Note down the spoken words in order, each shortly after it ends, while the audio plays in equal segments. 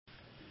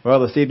Well,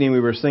 this evening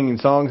we were singing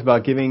songs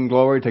about giving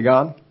glory to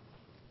God.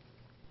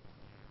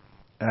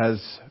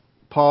 As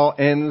Paul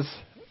ends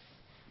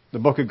the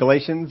book of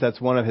Galatians,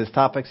 that's one of his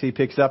topics he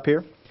picks up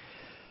here.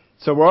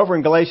 So we're over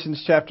in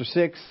Galatians chapter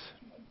 6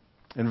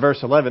 and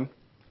verse 11.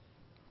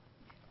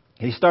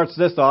 He starts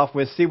this off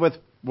with, "See with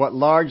what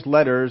large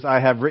letters I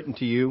have written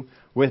to you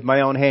with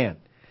my own hand."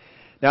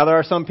 Now there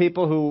are some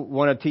people who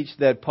want to teach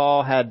that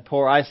Paul had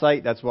poor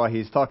eyesight. That's why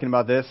he's talking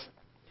about this.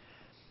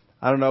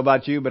 I don't know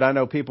about you, but I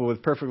know people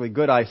with perfectly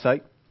good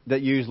eyesight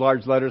that use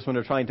large letters when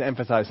they're trying to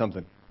emphasize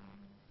something.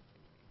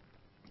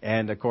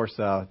 And, of course,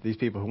 these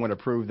people who want to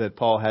prove that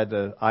Paul had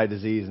the eye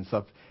disease and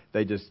stuff,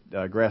 they just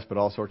grasp at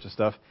all sorts of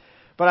stuff.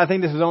 But I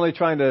think this is only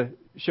trying to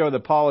show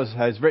that Paul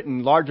has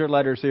written larger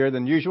letters here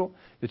than usual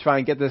to try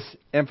and get this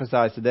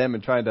emphasized to them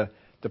and trying to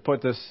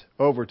put this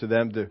over to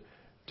them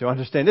to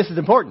understand this is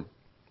important.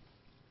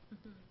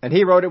 And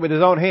he wrote it with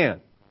his own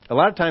hand. A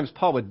lot of times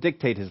Paul would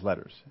dictate his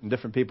letters, and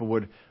different people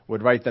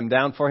would write them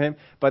down for him.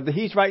 But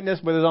he's writing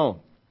this with his own.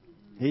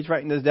 He's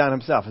writing this down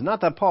himself. It's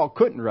not that Paul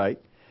couldn't write,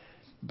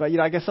 but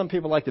I guess some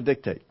people like to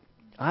dictate.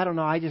 I don't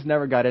know. I just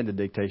never got into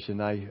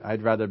dictation.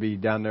 I'd rather be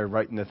down there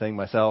writing the thing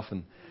myself.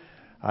 And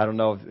I don't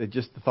know. It's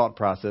just the thought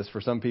process. For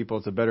some people,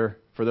 it's better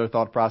for their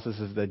thought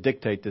processes to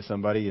dictate to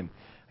somebody, and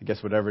I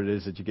guess whatever it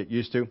is that you get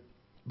used to.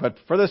 But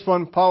for this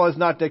one, Paul is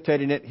not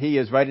dictating it. He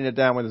is writing it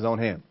down with his own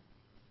hand.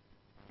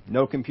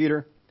 No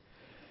computer.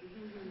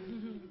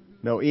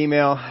 No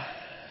email,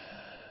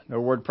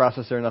 no word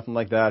processor, nothing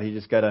like that. He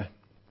just got a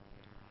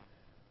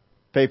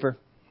paper,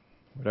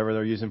 whatever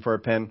they're using for a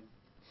pen.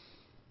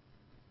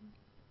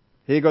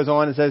 He goes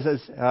on and says,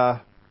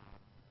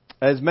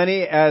 as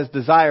many as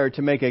desire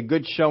to make a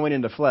good showing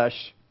in the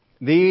flesh,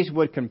 these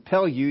would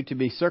compel you to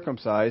be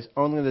circumcised,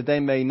 only that they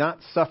may not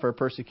suffer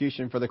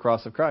persecution for the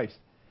cross of Christ.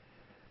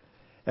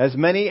 As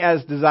many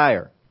as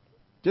desire.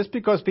 Just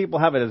because people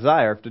have a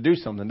desire to do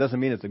something doesn't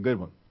mean it's a good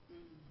one.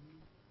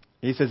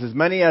 He says, as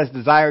many as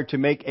desire to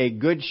make a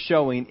good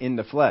showing in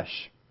the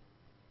flesh.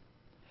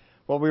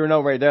 Well, we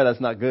know right there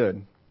that's not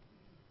good.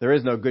 There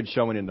is no good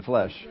showing in the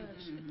flesh.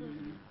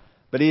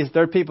 But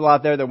there are people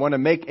out there that want to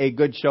make a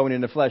good showing in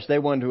the flesh. They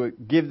want to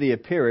give the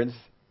appearance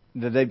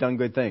that they've done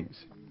good things,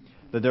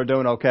 that they're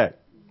doing okay.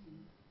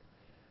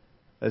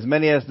 As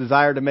many as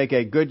desire to make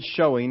a good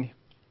showing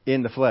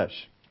in the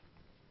flesh.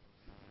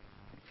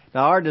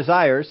 Now, our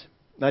desires,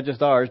 not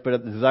just ours,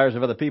 but the desires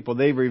of other people,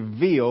 they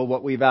reveal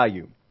what we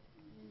value.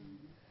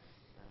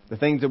 The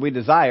things that we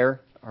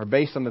desire are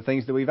based on the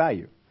things that we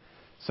value.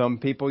 Some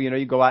people,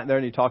 you go out there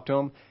and you talk to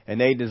them,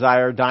 and they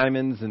desire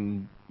diamonds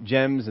and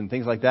gems and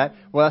things like that.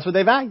 Well, that's what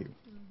they value.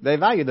 They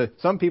value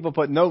some people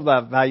put no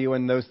value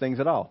in those things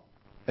at all,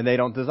 and they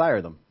don't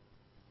desire them.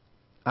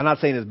 I'm not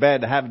saying it's bad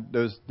to have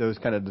those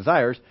kind of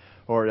desires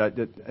or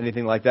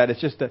anything like that.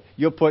 It's just that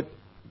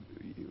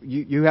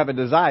you have a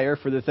desire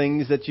for the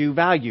things that you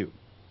value.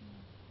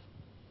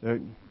 We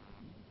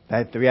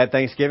had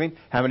Thanksgiving.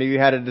 How many of you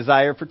had a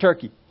desire for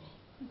turkey?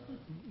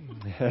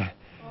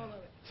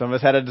 Some of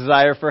us had a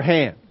desire for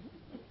ham.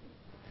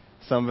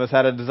 Some of us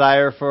had a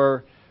desire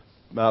for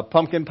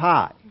pumpkin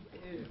pie.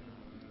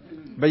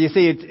 But you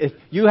see,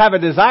 you have a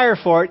desire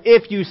for it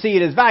if you see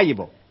it as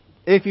valuable,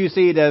 if you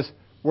see it as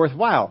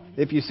worthwhile,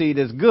 if you see it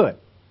as good.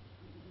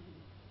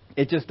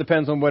 It just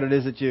depends on what it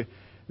is that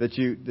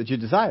you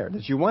desire,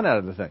 that you want out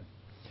of the thing.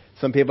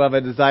 Some people have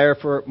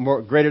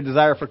a greater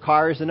desire for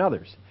cars than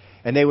others.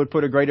 And they would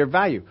put a greater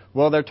value.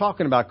 Well, they're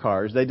talking about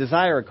cars. They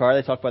desire a car.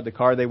 They talk about the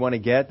car they want to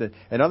get.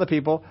 And other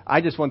people,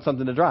 I just want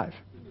something to drive.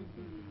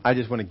 I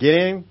just want to get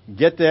in,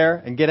 get there,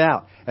 and get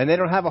out. And they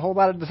don't have a whole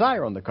lot of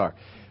desire on the car.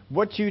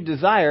 What you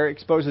desire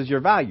exposes your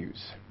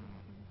values.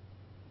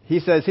 He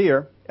says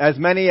here, as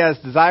many as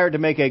desire to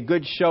make a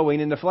good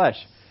showing in the flesh.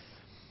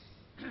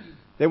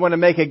 They want to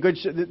make a good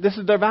this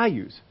is their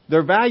values.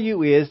 Their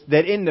value is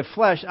that in the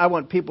flesh, I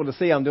want people to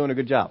see I'm doing a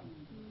good job.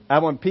 I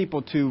want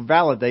people to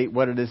validate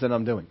what it is that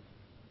I'm doing.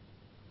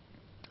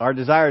 Our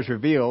desires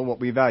reveal what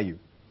we value.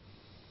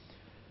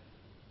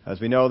 As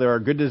we know, there are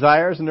good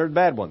desires and there are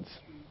bad ones.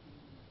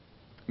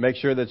 Make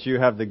sure that you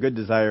have the good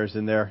desires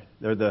in there.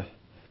 They're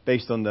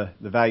based on the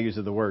values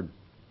of the Word.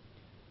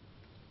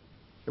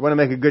 They want to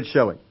make a good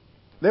showing.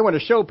 They want to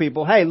show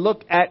people, hey,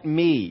 look at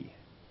me.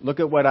 Look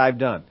at what I've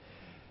done.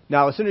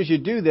 Now, as soon as you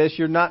do this,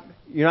 you're not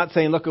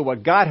saying look at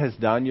what God has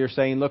done. You're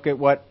saying look at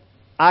what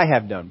I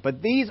have done.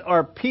 But these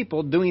are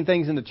people doing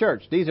things in the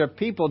church. These are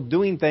people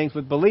doing things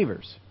with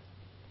believers.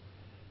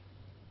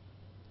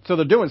 So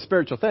they're doing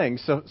spiritual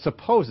things,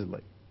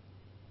 supposedly.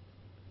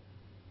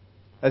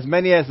 As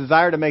many as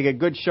desire to make a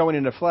good showing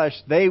in the flesh,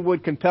 they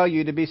would compel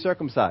you to be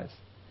circumcised.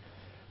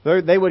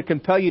 They would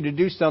compel you to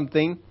do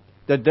something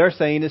that they're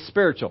saying is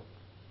spiritual.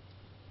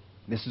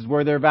 This is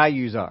where their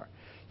values are.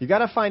 You've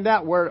got to find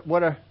out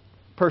what a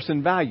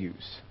person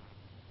values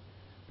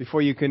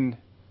before you can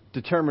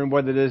determine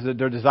whether it is that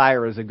their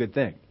desire is a good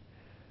thing.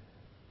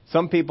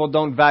 Some people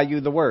don't value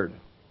the Word.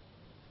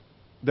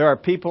 There are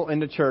people in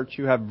the church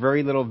who have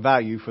very little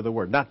value for the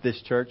Word. Not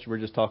this church. We're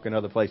just talking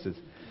other places.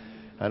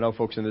 I know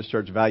folks in this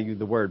church value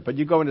the Word. But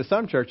you go into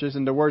some churches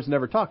and the Word's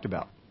never talked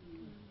about.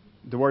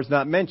 the word's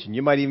not mentioned.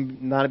 You might even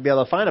not be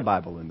able to find a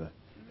Bible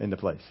in the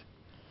place.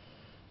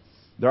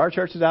 There are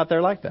churches out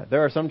there like that.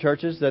 There are some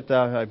churches that,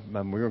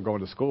 we were going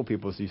to school,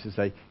 people used to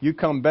say, you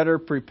come better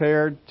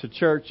prepared to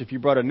church if you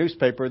brought a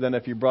newspaper than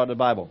if you brought a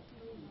Bible.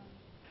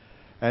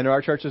 And there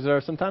are churches that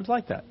are sometimes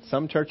like that.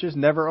 Some churches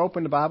never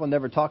open the Bible,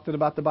 never talked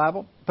about the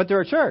Bible, but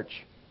they're a church.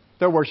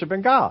 They're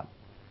worshiping God.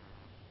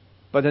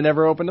 But they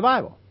never open the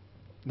Bible.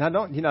 Now,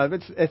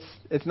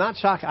 it's not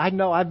shocking. I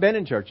know I've been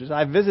in churches.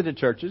 I've visited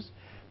churches.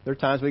 There are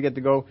times we get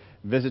to go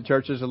visit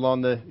churches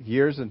along the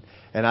years, and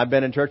I've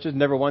been in churches,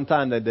 never one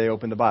time that they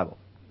opened the Bible.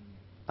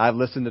 I've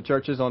listened to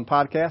churches on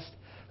podcasts.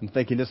 I'm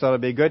thinking this ought to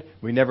be good.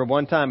 We never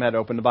one time had to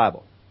open the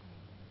Bible.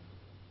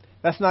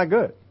 That's not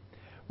good.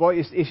 Well,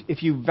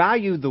 if you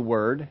value the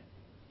Word,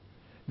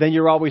 then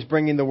you're always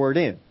bringing the Word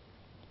in.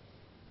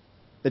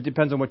 It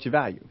depends on what you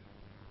value.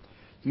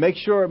 Make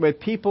sure that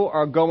people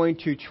are going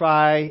to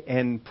try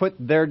and put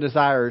their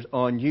desires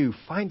on you,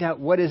 find out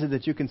what is it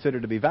that you consider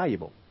to be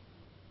valuable.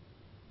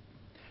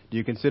 Do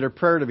you consider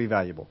prayer to be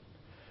valuable?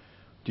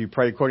 Do you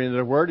pray according to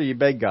the Word, or you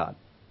beg God?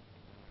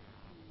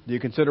 Do you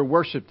consider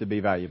worship to be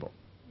valuable?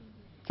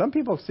 Some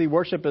people see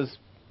worship as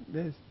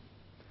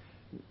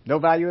no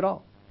value at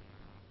all.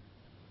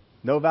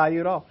 No value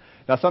at all.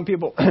 Now, some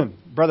people,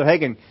 Brother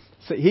Hagin,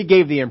 he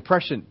gave the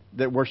impression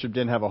that worship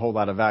didn't have a whole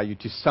lot of value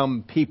to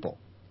some people.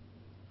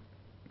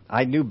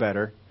 I knew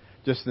better,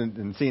 just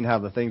in seeing how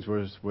the things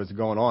was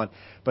going on.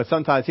 But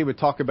sometimes he would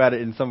talk about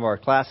it in some of our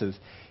classes.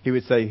 He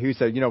would say,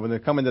 when they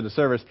come into the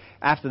service,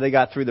 after they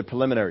got through the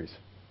preliminaries.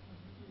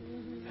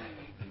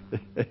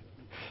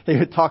 He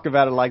would talk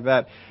about it like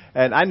that.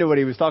 And I knew what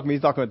he was talking about. He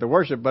was talking about the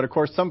worship. But, of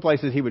course, some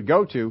places he would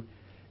go to,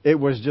 it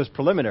was just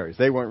preliminaries.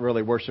 They weren't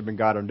really worshiping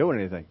God or doing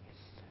anything.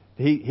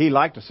 He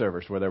liked a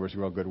service where there was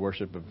real good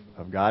worship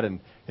of God. And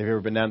if you've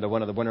ever been down to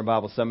one of the Winter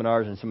Bible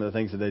seminars and some of the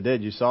things that they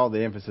did, you saw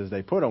the emphasis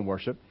they put on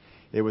worship.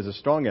 It was a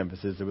strong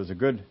emphasis. It was a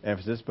good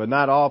emphasis. But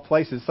not all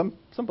places. Some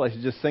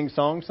places just sing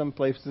songs. Some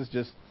places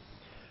just,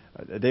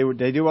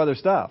 they do other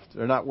stuff.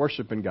 They're not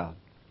worshiping God.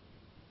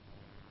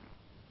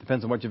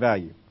 Depends on what you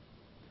value.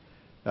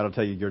 That'll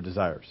tell you your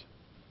desires.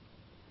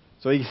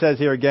 So he says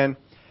here again,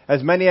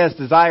 as many as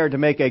desire to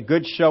make a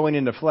good showing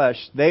in the flesh,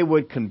 they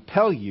would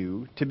compel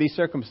you to be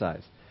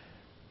circumcised.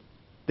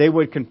 They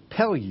would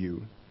compel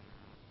you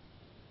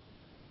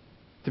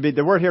to be.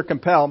 The word here,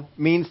 compel,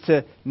 means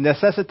to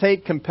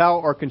necessitate,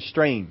 compel, or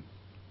constrain.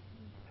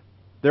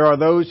 There are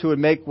those who would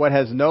make what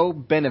has no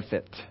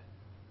benefit,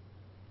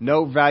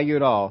 no value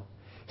at all,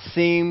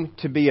 seem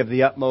to be of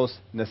the utmost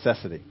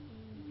necessity.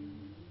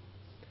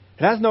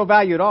 It has no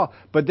value at all,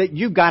 but that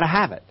you've got to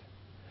have it.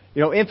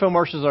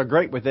 Infomercials are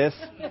great with this.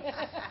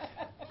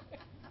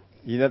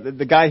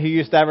 The guy who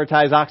used to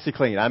advertise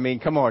OxyClean. I mean,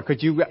 come on.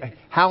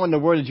 How in the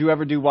world did you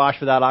ever do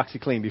wash without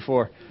OxyClean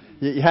before?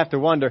 You have to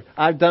wonder.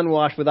 I've done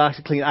wash with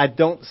OxyClean. I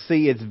don't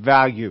see its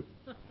value.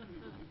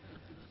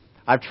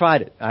 I've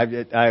tried it.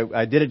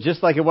 I did it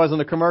just like it was in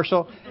the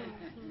commercial,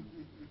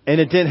 and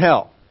it didn't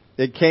help.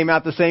 It came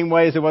out the same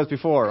way as it was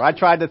before. I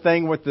tried the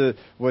thing with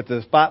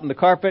the spot in the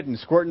carpet and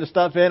squirting the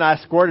stuff in. I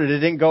squirted it. It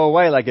didn't go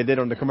away like it did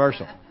on the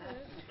commercial.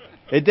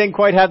 It didn't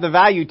quite have the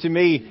value to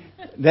me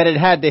that it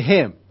had to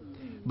him.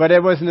 But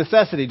it was a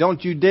necessity.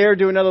 Don't you dare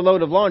do another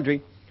load of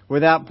laundry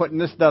without putting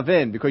this stuff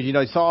in. Because, you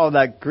saw all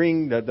that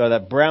green,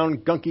 that brown,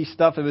 gunky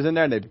stuff that was in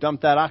there. And they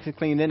dumped that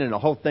OxyClean in and the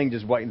whole thing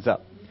just whitens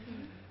up.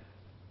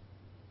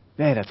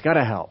 Man, that's got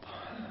to help.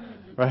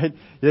 Right?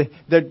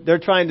 They're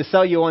trying to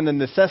sell you on the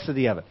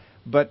necessity of it.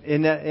 But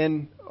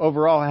in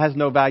overall, it has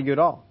no value at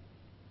all.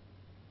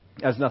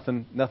 It has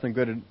nothing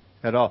good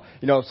at all.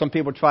 Some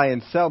people try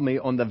and sell me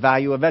on the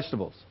value of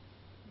vegetables.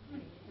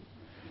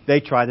 They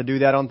tried to do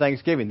that on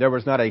Thanksgiving. There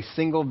was not a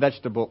single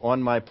vegetable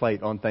on my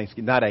plate on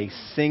Thanksgiving. Not a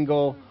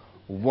single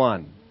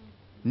one.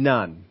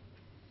 None.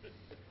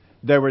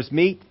 There was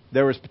meat,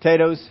 there was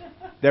potatoes,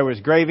 there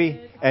was gravy,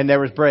 and there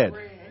was bread.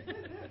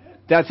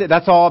 That's it.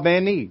 That's all a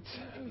man needs.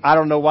 I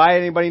don't know why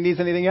anybody needs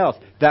anything else.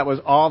 That was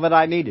all that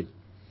I needed.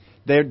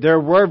 There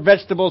were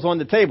vegetables on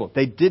the table.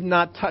 They did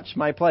not touch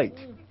my plate.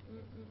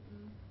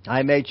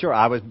 I made sure.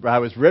 I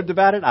was ribbed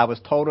about it. I was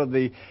told of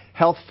the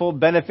healthful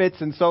benefits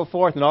and so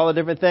forth and all the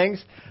different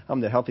things.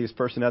 I'm the healthiest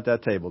person at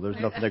that table. There's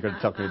nothing they're going to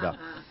talk to me about.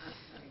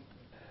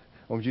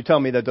 Won't you tell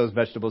me that those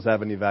vegetables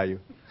have any value?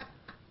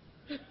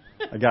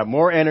 I got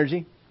more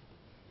energy.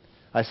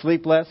 I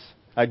sleep less.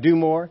 I do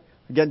more.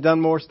 I get done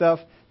more stuff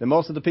than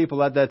most of the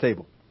people at that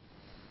table.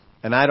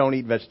 And I don't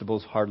eat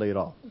vegetables hardly at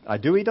all. I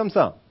do eat them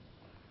some.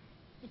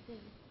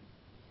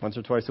 Once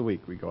or twice a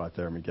week we go out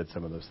there and we get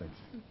some of those things.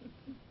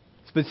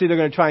 But see, they're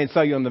going to try and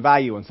sell you on the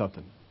value on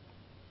something.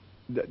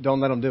 Don't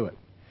let them do it.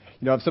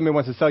 If somebody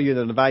wants to sell you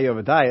the value of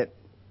a diet,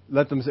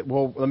 let them say,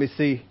 well, let me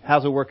see,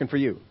 how's it working for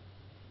you?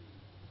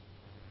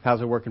 How's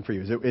it working for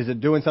you? Is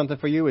it doing something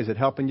for you? Is it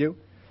helping you?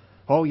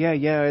 Oh, yeah,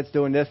 it's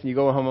doing this. And you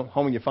go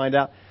home and you find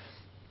out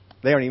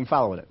they aren't even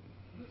following it.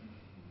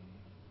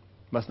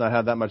 Must not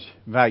have that much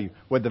value.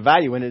 What the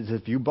value in it is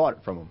if you bought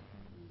it from them.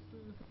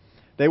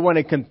 They want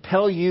to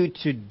compel you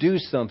to do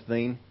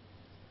something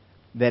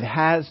that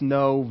has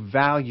no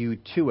value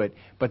to it,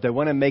 but they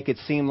want to make it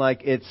seem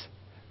like it's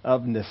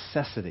of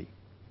necessity.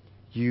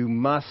 You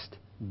must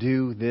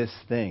do this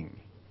thing.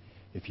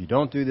 If you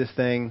don't do this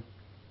thing,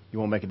 you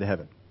won't make it to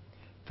heaven.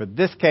 For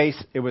this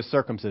case, it was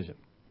circumcision.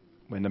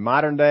 In the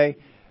modern day,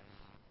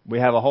 we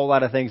have a whole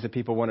lot of things that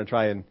people want to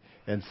try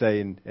and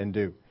say and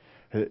do.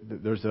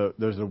 There's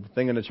a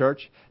thing in the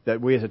church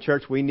that we as a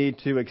church, we need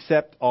to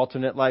accept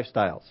alternate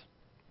lifestyles.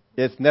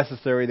 It's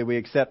necessary that we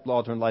accept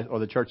alternate life, or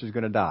the church is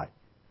going to die.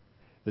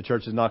 The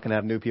church is not going to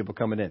have new people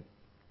coming in.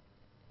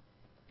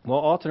 Well,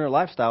 alternate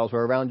lifestyles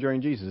were around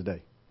during Jesus'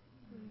 day.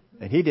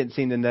 And he didn't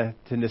seem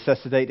to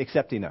necessitate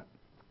accepting that.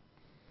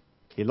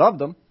 He loved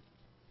them,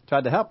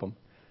 tried to help them,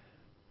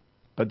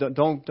 but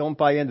don't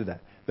buy into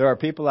that. There are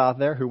people out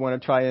there who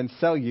want to try and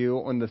sell you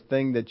on the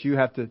thing that you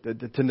have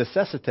to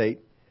necessitate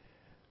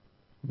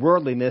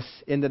worldliness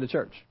into the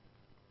church.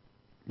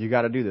 You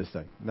got to do this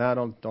thing.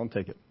 No, don't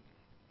take it.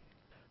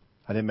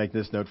 I didn't make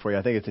this note for you.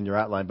 I think it's in your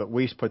outline, but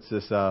Weiss puts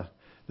this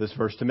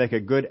verse, to make a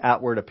good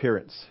outward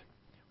appearance.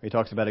 He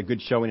talks about a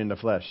good showing in the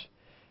flesh.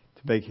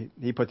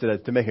 He puts it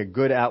as to make a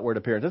good outward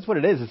appearance. That's what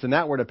it is. It's an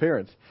outward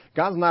appearance.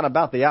 God's not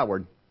about the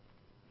outward.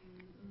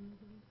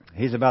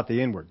 He's about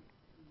the inward.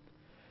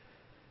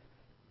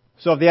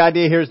 So if the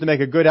idea here is to make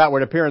a good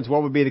outward appearance,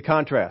 what would be the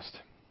contrast?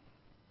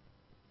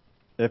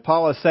 If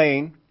Paul is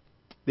saying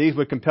these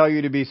would compel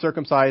you to be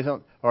circumcised,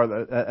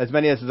 or as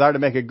many as desire to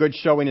make a good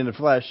showing in the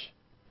flesh,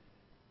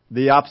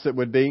 the opposite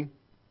would be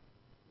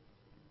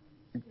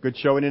good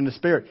showing in the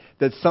spirit.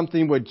 That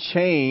something would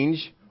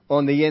change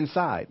on the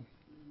inside,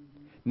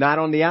 not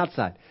on the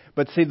outside.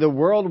 But see, the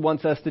world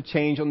wants us to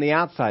change on the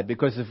outside,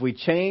 because if we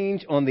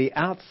change on the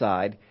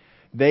outside,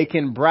 they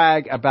can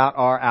brag about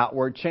our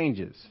outward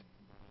changes.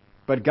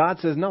 But God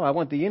says, no, I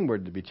want the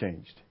inward to be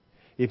changed.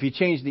 If you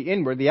change the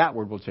inward, the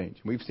outward will change.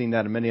 We've seen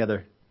that in many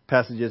other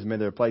passages,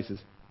 many other places.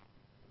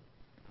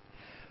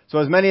 So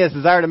as many as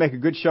desire to make a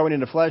good showing in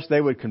the flesh, they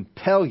would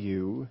compel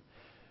you,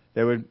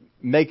 they would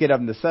make it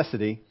of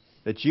necessity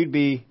that you'd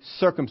be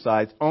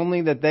circumcised,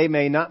 only that they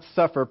may not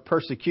suffer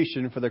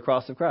persecution for the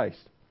cross of Christ.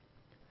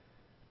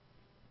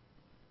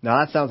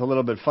 Now that sounds a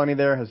little bit funny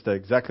there as to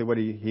exactly what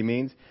he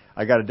means.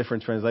 I got a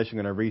different translation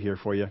I'm going to read here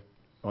for you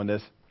on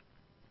this.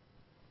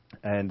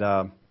 And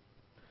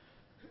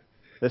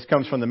this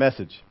comes from the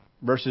Message,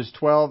 verses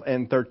 12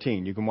 and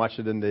 13. You can watch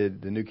it in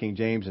the New King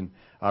James, and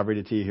I'll read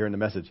it to you here in the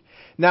Message.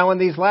 Now, in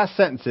these last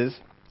sentences,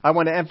 I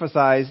want to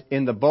emphasize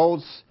in the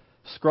bold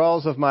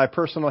scrawls of my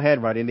personal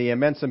handwriting the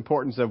immense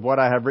importance of what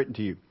I have written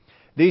to you.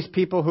 These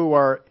people who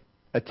are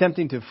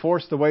attempting to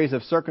force the ways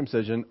of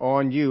circumcision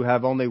on you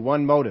have only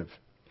one motive.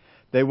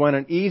 They want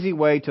an easy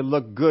way to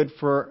look good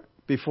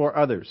before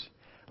others,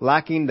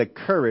 lacking the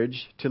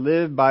courage to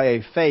live by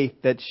a faith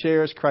that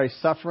shares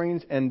Christ's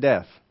sufferings and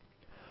death.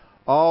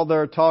 All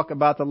their talk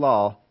about the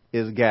law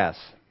is gas.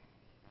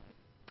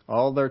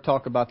 All their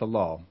talk about the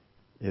law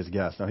is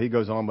gas. Now he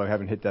goes on, but I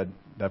haven't hit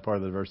that part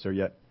of the verse there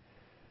yet.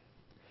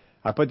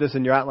 I put this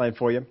in your outline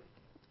for you.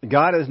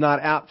 God is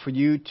not out for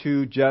you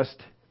to just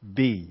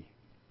be.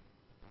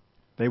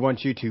 They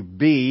want you to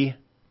be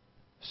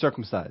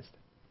circumcised.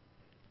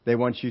 They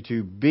want you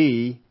to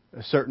be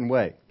a certain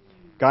way.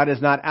 God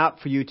is not out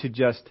for you to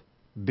just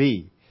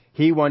be.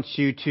 He wants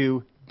you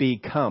to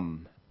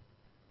become,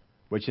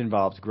 which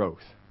involves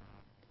growth.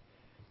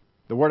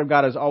 The Word of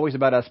God is always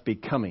about us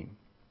becoming.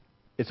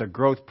 It's a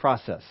growth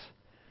process.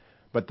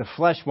 But the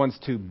flesh wants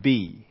to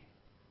be.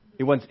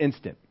 It wants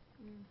instant.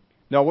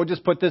 No, we'll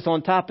just put this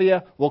on top of you.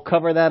 We'll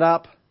cover that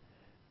up.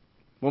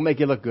 We'll make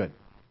you look good.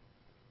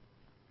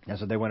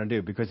 That's what they want to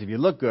do. Because if you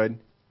look good,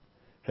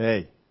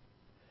 hey,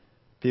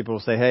 people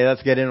will say, hey,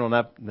 let's get in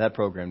on that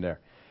program there.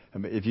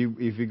 If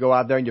you go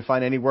out there and you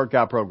find any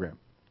workout program,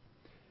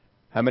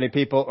 how many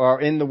people are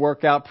in the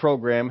workout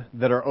program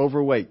that are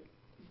overweight?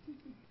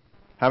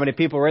 How many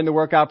people are in the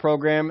workout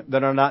program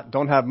that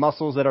don't have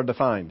muscles that are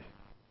defined?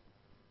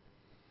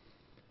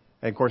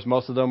 And of course,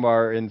 most of them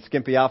are in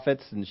skimpy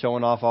outfits and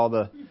showing off all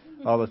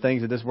the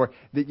things that this work.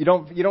 You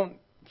don't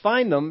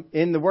find them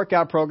in the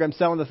workout program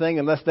selling the thing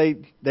unless they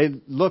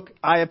look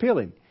eye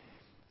appealing.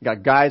 You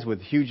got guys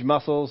with huge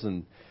muscles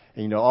and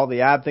all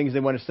the ab things they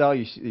want to sell.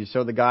 You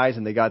show the guys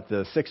and they got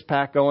the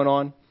 6-pack going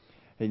on.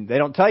 And they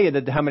don't tell you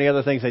how many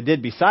other things they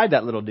did beside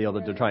that little deal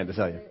that they're trying to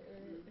sell you.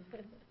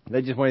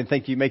 They just want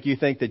to make you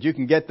think that you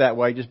can get that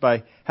way just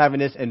by having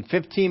this in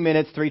 15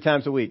 minutes 3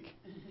 times a week.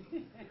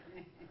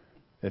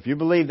 If you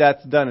believe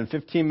that's done in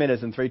 15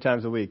 minutes and 3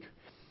 times a week,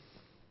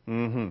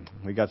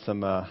 we got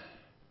some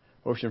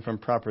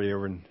oceanfront property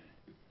over in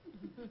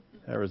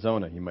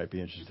Arizona you might be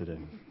interested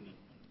in.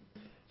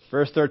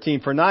 Verse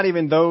 13, for not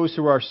even those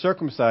who are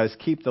circumcised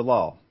keep the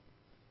law,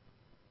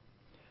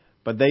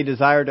 but they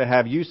desire to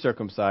have you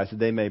circumcised that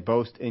they may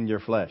boast in your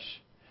flesh.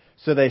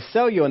 So they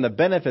sell you on the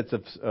benefits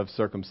of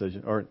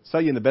circumcision, or sell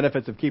you in the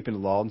benefits of keeping the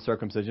law and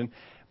circumcision,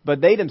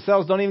 but they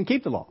themselves don't even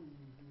keep the law.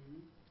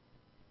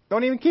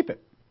 Don't even keep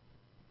it.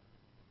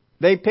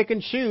 They pick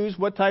and choose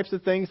what types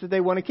of things that they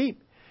want to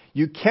keep.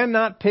 You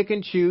cannot pick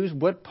and choose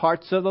what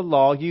parts of the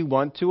law you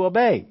want to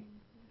obey.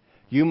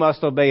 You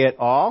must obey it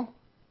all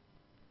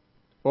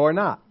or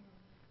not.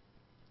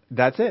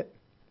 That's it.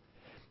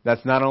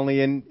 That's not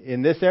only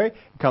in this area,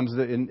 it comes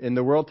in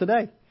the world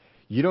today.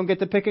 You don't get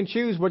to pick and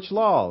choose which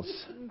laws.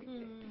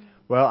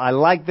 Well, I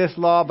like this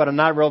law, but I'm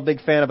not a real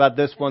big fan about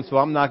this one, so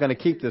I'm not going to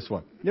keep this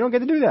one. You don't get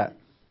to do that.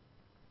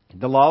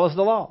 The law is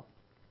the law.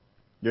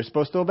 You're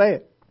supposed to obey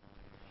it.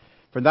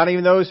 For not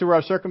even those who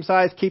are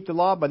circumcised keep the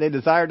law, but they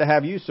desire to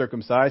have you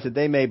circumcised, that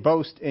they may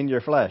boast in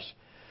your flesh.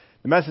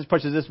 The Message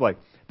puts it this way.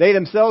 They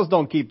themselves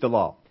don't keep the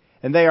law,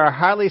 and they are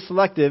highly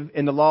selective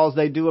in the laws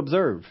they do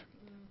observe.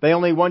 They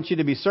only want you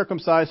to be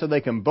circumcised so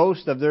they can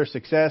boast of their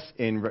success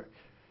in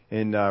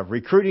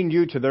recruiting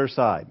you to their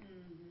side.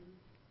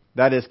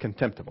 That is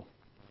contemptible.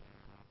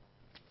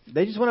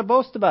 They just want to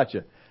boast about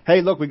you.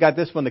 Hey, look, we got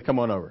this one to come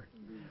on over.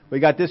 We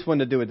got this one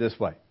to do it this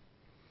way.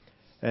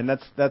 And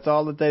that's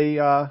all that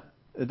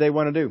they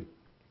want to do.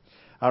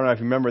 I don't know if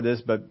you remember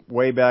this, but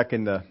way back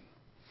in the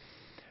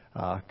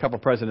couple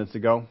presidents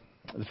ago,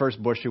 the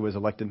first Bush who was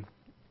elected,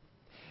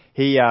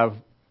 he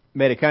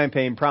made a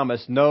campaign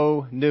promise,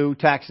 no new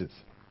taxes.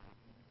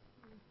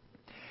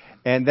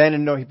 And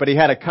then, but he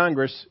had a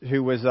Congress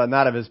who was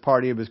not of his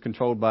party. It was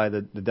controlled by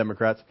the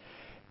Democrats,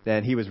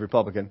 and he was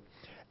Republican.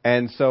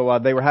 And so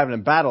they were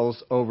having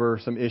battles over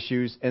some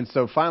issues. And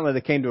so finally they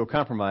came to a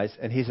compromise.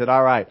 And he said,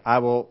 all right, I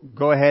will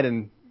go ahead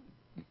and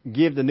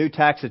give the new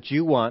tax that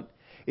you want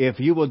if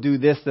you will do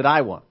this that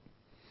I want.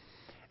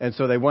 And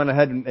so they went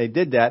ahead and they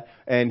did that.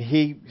 And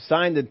he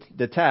signed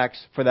the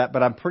tax for that.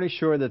 But I'm pretty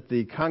sure that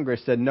the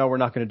Congress said, no, we're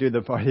not going to do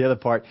the other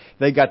part.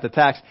 They got the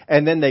tax.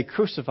 And then they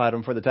crucified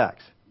him for the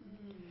tax.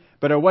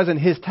 But it wasn't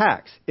his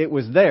tax. It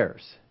was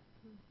theirs.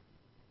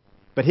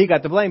 But he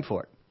got the blame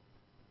for it.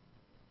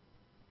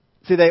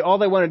 See, all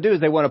they want to do is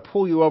they want to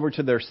pull you over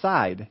to their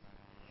side.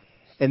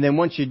 And then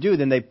once you do,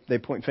 then they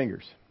point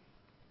fingers.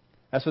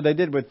 That's what they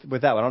did with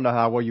that one. I don't know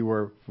how well you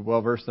were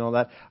well versed in all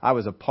that. I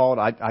was appalled.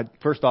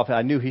 First off,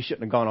 I knew he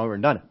shouldn't have gone over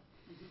and done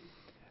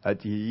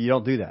it. You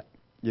don't do that.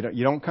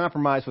 You don't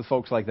compromise with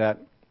folks like that.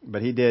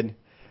 But he did.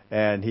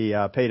 And he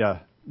paid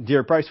a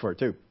dear price for it,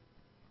 too.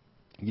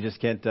 You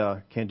just can't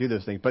do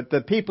those things. But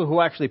the people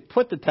who actually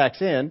put the tax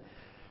in,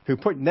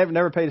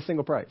 never paid a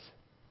single price.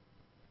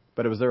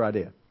 But it was their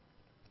idea.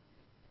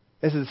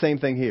 This is the same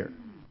thing here.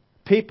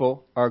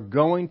 People are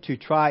going to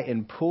try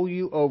and pull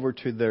you over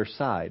to their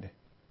side,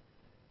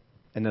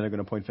 and then they're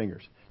going to point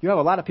fingers. You have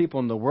a lot of people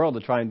in the world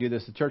that try and do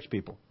this to church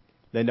people.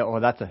 They know,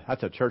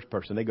 that's a church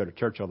person. They go to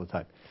church all the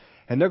time.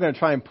 And they're going to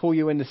try and pull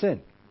you into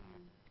sin.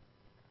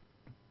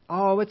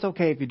 Oh, it's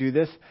okay if you do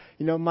this.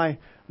 You know, my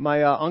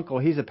uncle,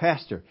 he's a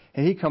pastor,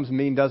 and he comes to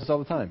me and does this all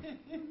the time.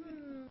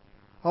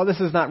 Oh, this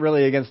is not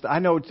really against, I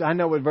know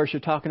what verse you're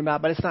talking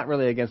about, but it's not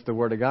really against the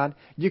Word of God.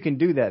 You can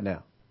do that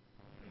now.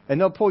 And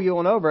they'll pull you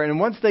on over, and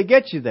once they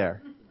get you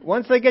there,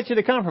 once they get you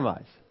to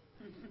compromise,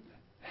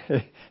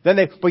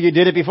 then well, you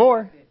did it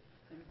before.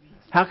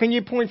 How can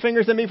you point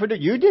fingers at me for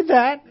doing? You did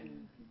that.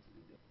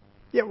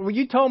 Yeah, well,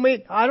 you told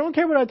me. I don't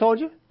care what I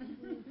told you.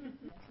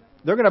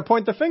 They're going to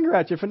point the finger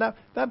at you for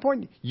that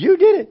point. You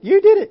did it.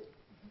 You did it.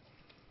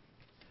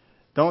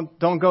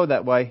 Don't go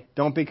that way.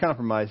 Don't be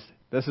compromised.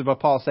 This is what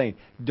Paul's saying.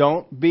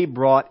 Don't be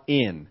brought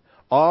in.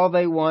 All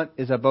they want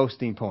is a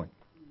boasting point.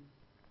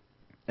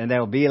 And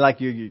they'll be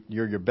like you're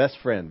your best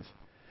friends.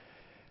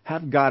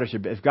 Have God as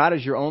if God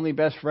is your only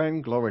best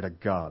friend, glory to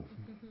God.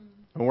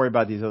 Don't worry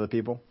about these other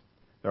people.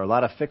 There are a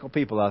lot of fickle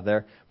people out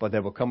there, but they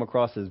will come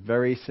across as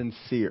very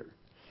sincere.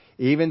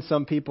 Even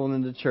some people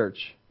in the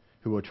church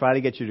who will try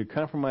to get you to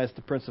compromise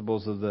the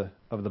principles of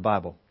the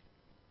Bible.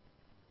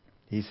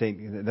 He's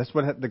saying that's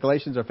what the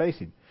Galatians are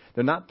facing.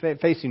 They're not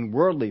facing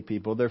worldly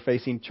people. They're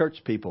facing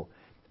church people.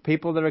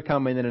 People that are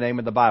coming in the name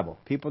of the Bible.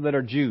 People that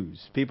are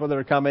Jews. People that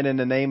are coming in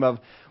the name of,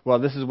 well,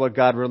 this is what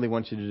God really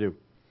wants you to do.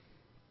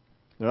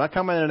 They're not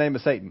coming in the name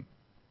of Satan.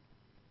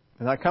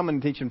 They're not coming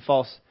and teaching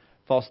false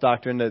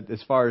doctrine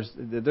as far as,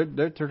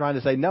 they're trying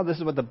to say, no, this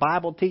is what the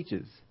Bible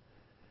teaches.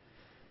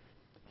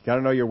 You got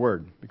to know your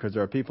word, because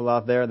there are people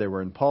out there, they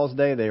were in Paul's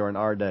day, they are in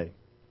our day.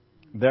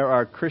 There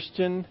are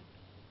Christian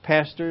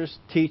pastors,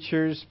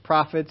 teachers,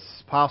 prophets,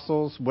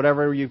 apostles,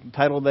 whatever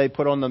title they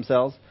put on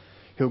themselves,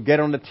 who get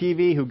on the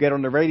TV, who get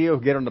on the radio,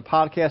 who get on the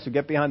podcast, who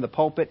get behind the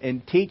pulpit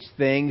and teach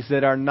things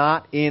that are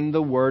not in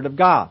the Word of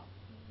God.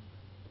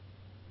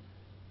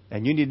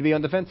 And you need to be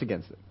on defense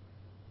against it.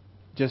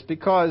 Just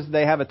because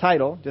they have a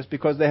title, just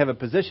because they have a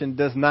position,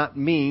 does not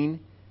mean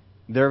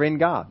they're in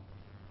God.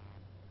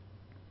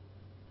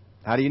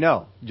 How do you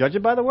know? Judge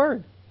it by the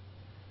Word.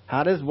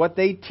 How does what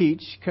they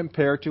teach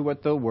compare to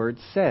what the Word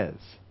says?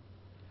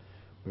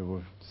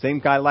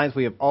 Same guidelines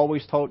we have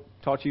always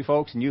taught you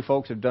folks, and you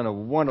folks have done a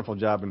wonderful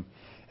job in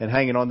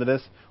hanging on to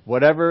this.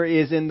 Whatever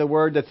is in the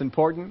Word that's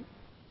important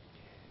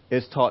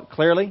is taught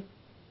clearly,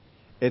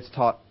 it's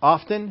taught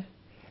often,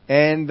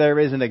 and there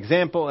is an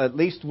example, at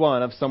least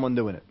one, of someone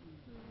doing it.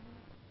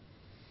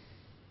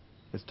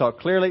 It's taught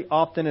clearly,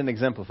 often, and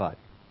exemplified.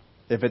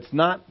 If it's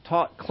not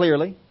taught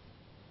clearly,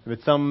 if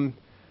it's something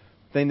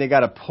they got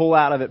to pull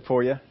out of it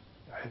for you,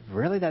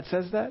 really, that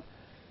says that?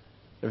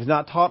 If it's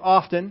not taught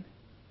often,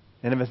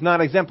 And if it's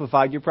not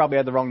exemplified, you probably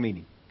had the wrong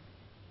meaning.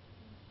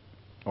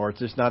 Or it's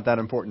just not that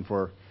important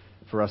for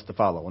us to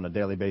follow on a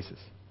daily basis.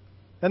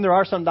 And there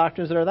are some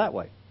doctrines that are that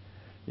way.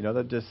 You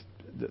know,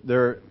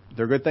 they're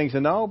good things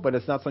to know, but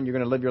it's not something you're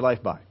going to live your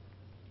life by.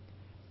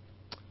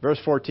 Verse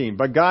 14,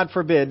 but God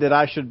forbid that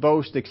I should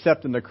boast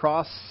except in the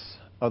cross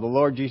of the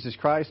Lord Jesus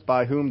Christ,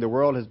 by whom the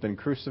world has been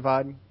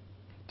crucified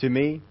to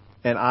me,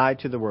 and I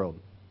to the world.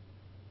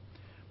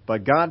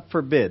 But God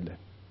forbid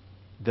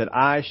that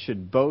I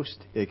should boast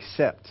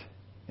except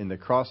in the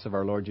cross of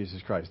our Lord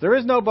Jesus Christ. There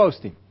is no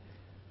boasting.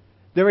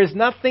 There is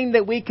nothing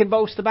that we can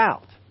boast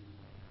about.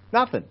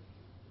 Nothing.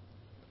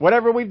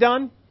 Whatever we've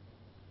done,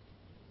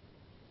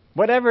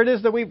 whatever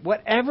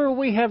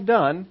we have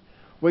done,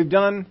 we've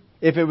done,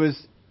 if it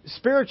was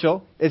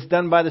spiritual, it's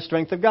done by the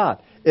strength of God.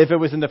 If it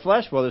was in the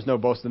flesh, well, there's no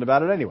boasting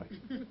about it anyway.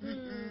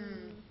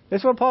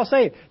 That's what Paul's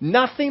saying.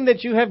 Nothing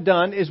that you have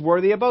done is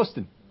worthy of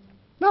boasting.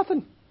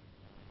 Nothing.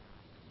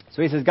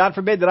 So he says, God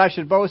forbid that I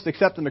should boast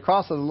except in the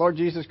cross of the Lord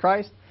Jesus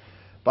Christ,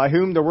 by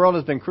whom the world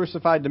has been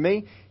crucified to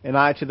me, and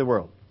I to the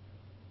world.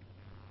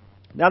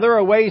 Now, there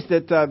are ways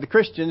that the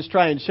Christians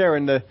try and share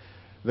in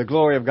the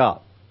glory of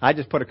God. I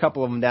just put a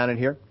couple of them down in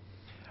here.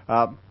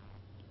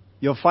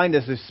 You'll find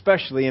this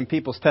especially in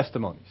people's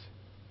testimonies.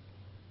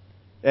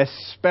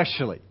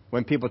 Especially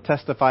when people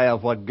testify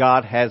of what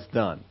God has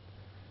done.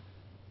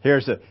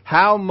 Here's it.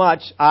 How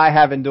much I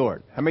have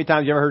endured. How many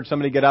times have you ever heard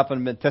somebody get up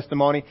and a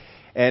testimony,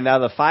 and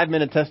out of the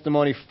 5-minute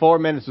testimony, 4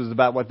 minutes was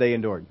about what they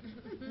endured?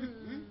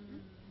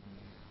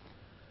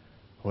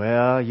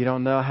 Well, you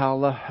don't know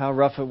how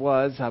rough it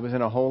was. I was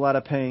in a whole lot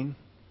of pain,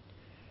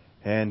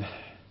 and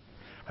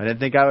I didn't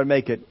think I would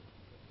make it.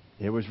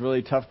 It was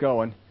really tough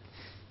going.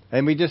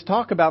 And we just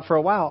talk about for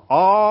a while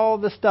all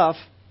the stuff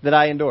that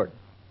I endured.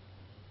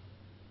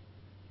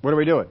 What are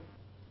we doing?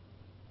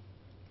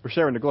 We're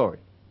sharing the glory.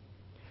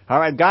 All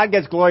right, God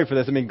gets glory for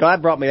this. I mean,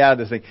 God brought me out of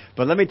this thing.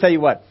 But let me tell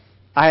you what,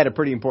 I had a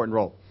pretty important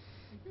role.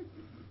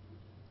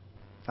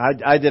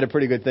 I did a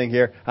pretty good thing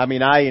here. I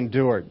mean, I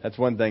endured. That's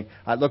one thing.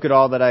 I look at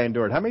all that I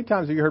endured. How many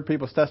times have you heard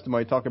people's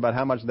testimony talk about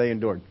how much they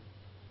endured?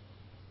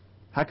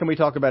 How can we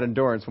talk about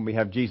endurance when we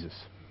have Jesus?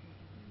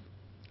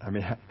 I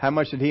mean, how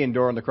much did he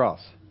endure on the cross?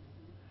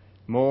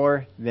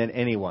 More than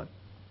anyone.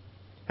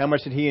 How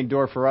much did he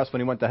endure for us when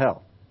he went to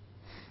hell?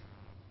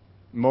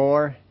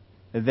 More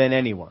than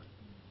anyone.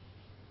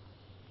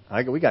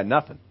 We got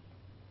nothing.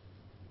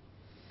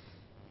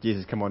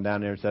 Jesus come on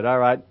down there and said, all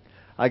right,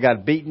 I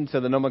got beaten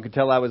so that no one could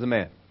tell I was a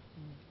man.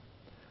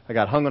 I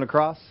got hung on a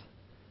cross.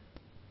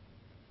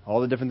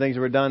 All the different things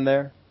that were done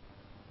there.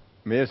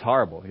 I mean, it was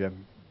horrible. You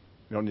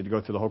don't need to go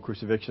through the whole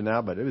crucifixion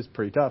now, but it was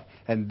pretty tough.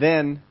 And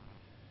then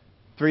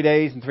 3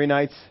 days and 3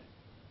 nights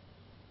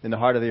in the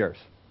heart of the earth,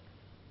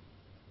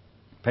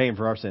 paying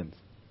for our sins.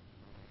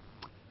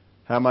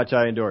 How much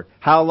I endured.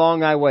 How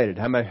long I waited.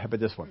 How about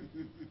this one?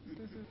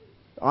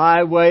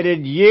 I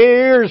waited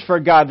years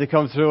for God to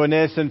come through in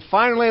this, and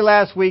finally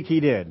last week he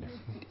did.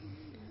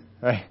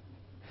 Right?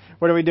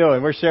 What are we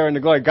doing? We're sharing the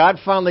glory. God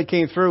finally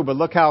came through, but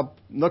look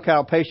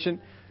how patient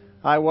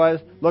I was.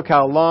 Look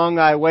how long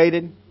I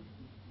waited.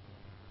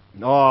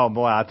 Oh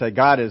boy, I tell you,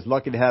 God is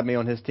lucky to have me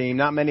on his team.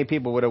 Not many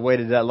people would have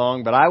waited that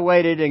long, but I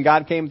waited and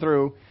God came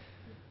through.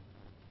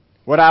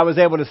 What I was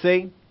able to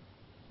see?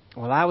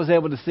 Well, I was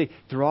able to see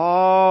through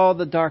all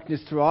the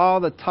darkness, through all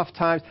the tough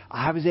times,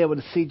 I was able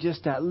to see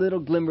just that little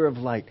glimmer of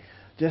light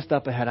just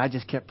up ahead. I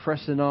just kept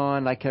pressing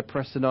on. I kept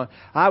pressing on.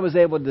 I was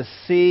able to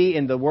see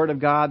in the Word of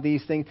God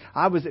these things.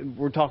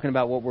 We're talking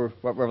about what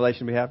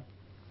revelation we have?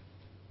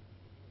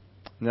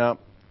 No.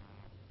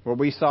 What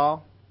we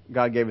saw,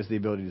 God gave us the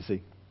ability to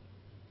see.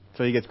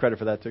 So he gets credit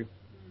for that too.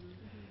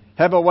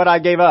 How about what I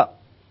gave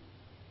up?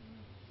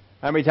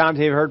 How many times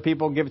have you heard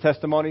people give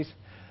testimonies?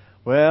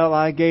 Well,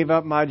 I gave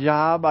up my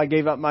job. I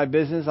gave up my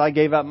business. I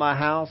gave up my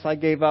house. I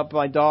gave up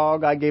my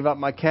dog. I gave up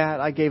my cat.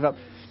 I gave up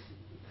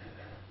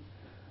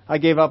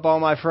all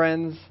my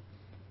friends.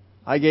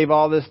 I gave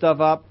all this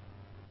stuff up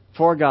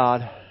for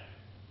God.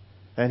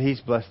 And he's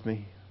blessed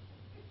me.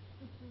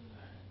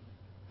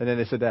 And then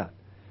they sit down.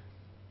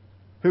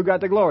 Who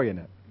got the glory in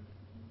it?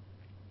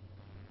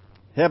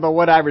 Yeah, but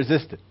what I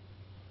resisted.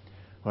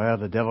 Well,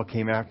 the devil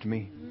came after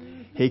me.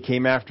 He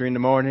came after me in the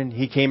morning.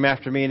 He came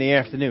after me in the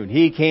afternoon.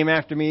 He came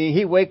after me.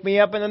 He wake me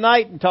up in the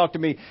night and talk to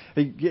me.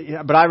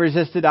 But I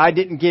resisted. I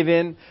didn't give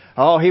in.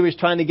 Oh, he was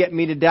trying to get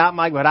me to doubt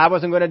Mike, but I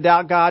wasn't going to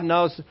doubt God.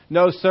 No,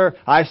 sir.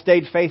 I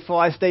stayed faithful.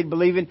 I stayed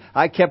believing.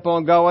 I kept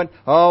on going.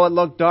 Oh, it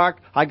looked dark.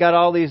 I got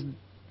all these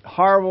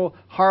horrible,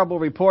 horrible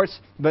reports.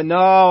 But no,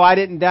 I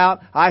didn't doubt.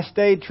 I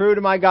stayed true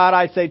to my God.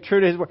 I stayed true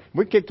to his word.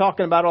 We keep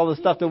talking about all the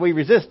stuff that we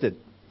resisted.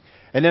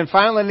 And then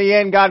finally in the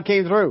end, God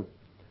came through.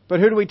 But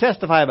who do we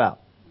testify about?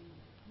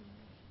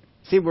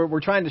 See, we're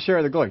trying to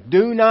share the glory.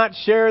 Do not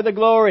share the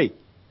glory.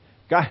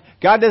 God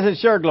doesn't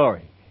share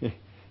glory.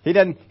 He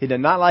does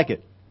not like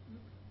it.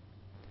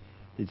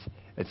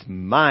 It's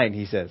mine,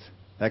 he says.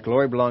 That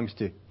glory belongs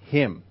to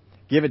him.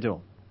 Give it to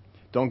him.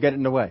 Don't get it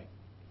in the way.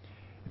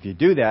 If you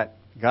do that,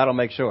 God will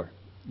make sure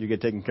you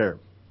get taken care of.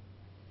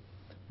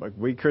 But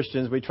we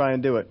Christians, we try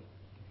and do it.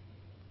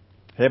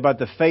 How about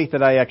the faith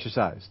that I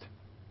exercised?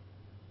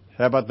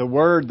 How about the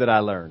word that I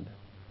learned?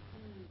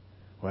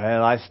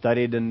 Well, I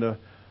studied in the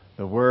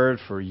word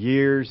for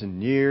years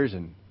and years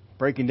and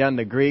breaking down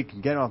the Greek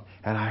and getting off.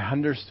 And I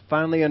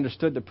finally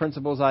understood the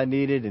principles I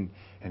needed,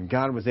 and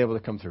God was able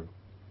to come through.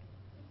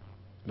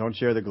 Don't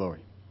share the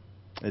glory.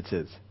 It's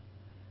His.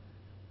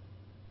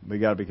 We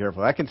got to be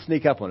careful. That can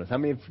sneak up on us. How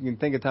many of you can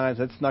think of times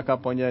that snuck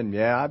up on you? And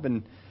yeah,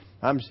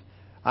 I'm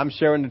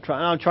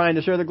trying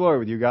to share the glory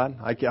with you, God.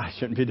 I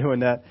shouldn't be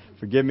doing that.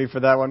 Forgive me for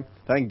that one.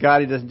 Thank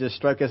God He doesn't just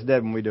strike us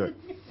dead when we do it.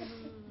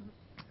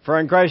 For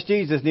in Christ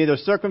Jesus, neither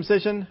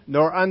circumcision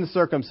nor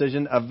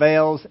uncircumcision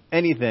avails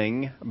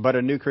anything but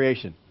a new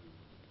creation.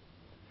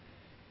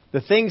 The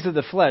things of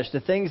the flesh,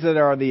 the things that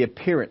are the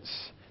appearance,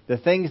 the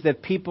things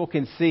that people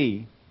can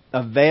see,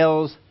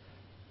 avails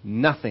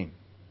nothing.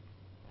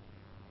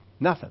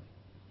 Nothing.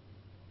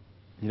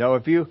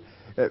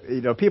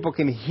 If people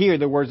can hear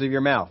the words of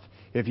your mouth.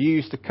 If you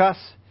used to cuss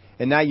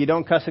and now you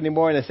don't cuss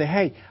anymore, and they say,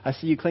 "Hey, I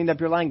see you cleaned up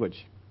your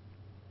language.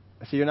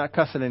 I see you're not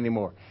cussing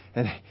anymore."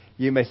 And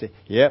you may say,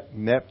 "Yep,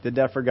 did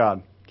that for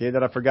God. Gave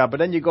that up for God." But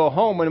then you go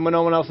home, and when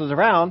no one else is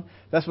around,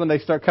 that's when they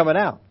start coming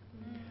out.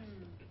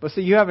 But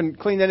see, you haven't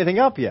cleaned anything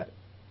up yet.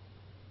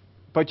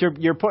 But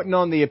you're putting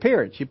on the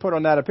appearance. You put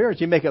on that appearance.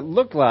 You make it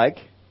look like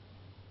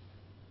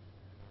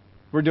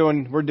we're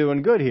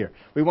doing good here.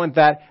 We want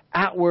that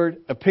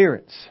outward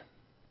appearance,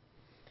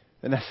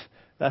 and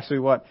that's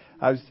what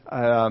I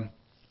was.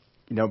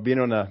 Being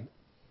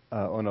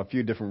on a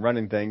few different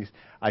running things,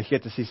 I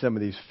get to see some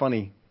of these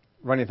funny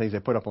running things they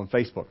put up on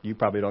Facebook. You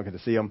probably don't get to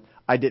see them.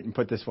 I didn't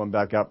put this one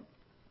back up,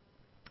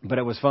 but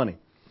it was funny.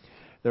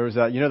 There was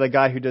the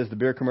guy who does the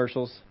beer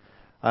commercials.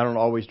 I don't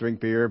always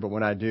drink beer, but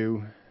when I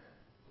do,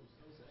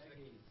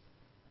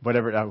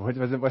 whatever.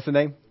 What's the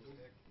name?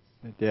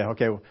 Yeah,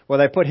 okay. Well,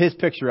 they put his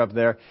picture up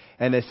there,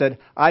 and they said,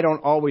 "I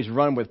don't always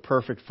run with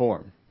perfect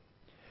form,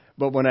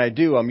 but when I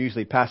do, I'm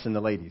usually passing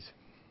the ladies."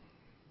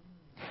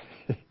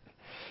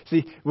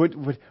 See,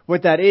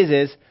 what that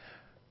is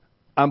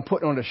I'm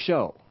putting on a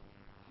show.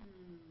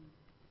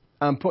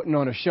 I'm putting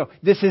on a show.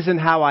 This isn't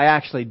how I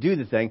actually do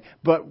the thing,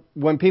 but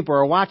when people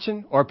are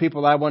watching, or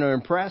people I want to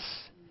impress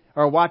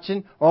are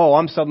watching,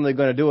 I'm suddenly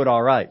going to do it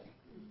all right.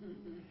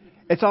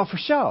 It's all for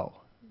show.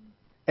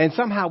 And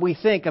somehow we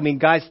think,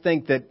 guys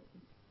think that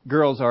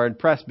girls are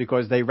impressed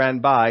because they ran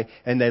by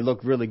and they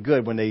look really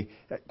good when they...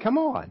 Come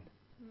on.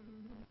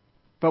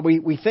 But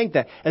we think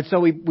that. And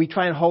so we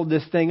try and hold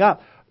this thing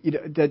up.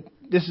 That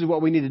this is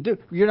what we need to do.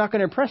 You're not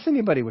going to impress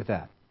anybody with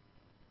that.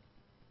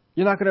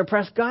 You're not going to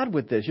impress God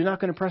with this. You're not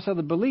going to impress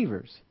other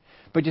believers.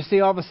 But you see,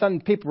 all of a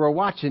sudden people are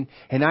watching,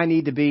 and I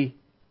need to be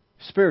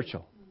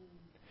spiritual.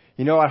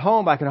 At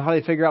home I can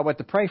hardly figure out what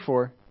to pray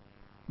for.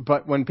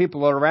 But when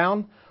people are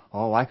around,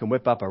 I can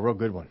whip up a real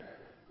good one.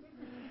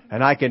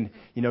 And I can,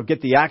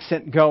 get the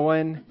accent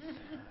going.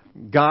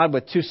 God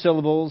with 2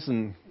 syllables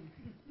and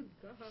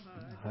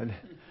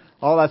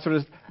all that sort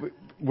of stuff.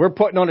 We're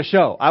putting on a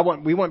show.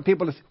 We want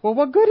people to say, well,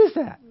 what good is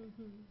that?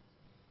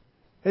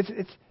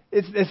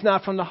 It's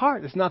not from the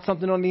heart. It's not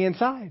something on the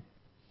inside.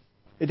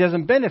 It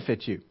doesn't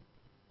benefit you.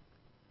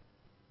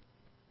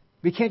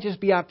 We can't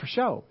just be out for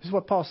show. This is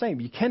what Paul's saying.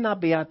 You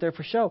cannot be out there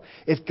for show.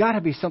 It's got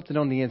to be something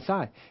on the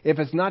inside. If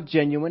it's not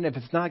genuine, if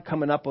it's not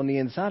coming up on the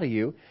inside of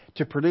you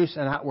to produce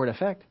an outward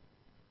effect,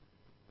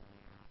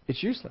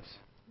 it's useless.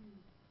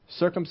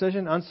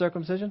 Circumcision,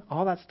 uncircumcision,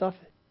 all that stuff,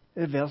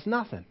 it avails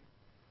nothing.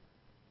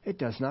 It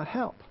does not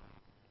help.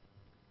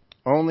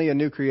 Only a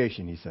new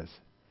creation, he says.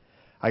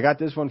 I got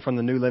this one from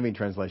the New Living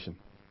Translation.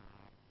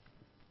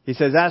 He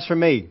says, "As for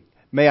me,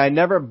 may I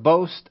never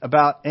boast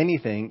about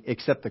anything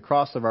except the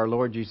cross of our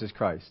Lord Jesus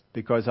Christ.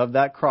 Because of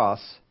that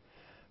cross,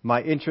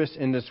 my interest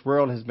in this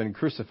world has been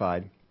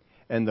crucified,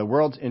 and the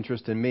world's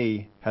interest in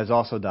me has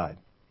also died.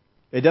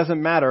 It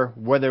doesn't matter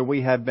whether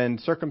we have been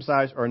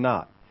circumcised or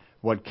not.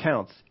 What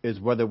counts is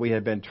whether we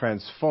have been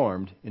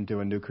transformed into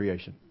a new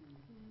creation."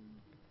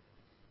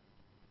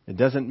 It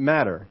doesn't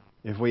matter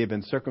if we have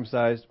been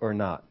circumcised or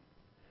not.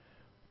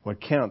 What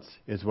counts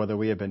is whether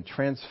we have been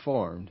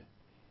transformed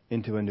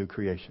into a new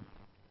creation.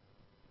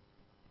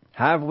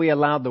 Have we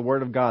allowed the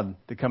Word of God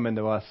to come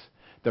into us,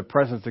 the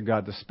presence of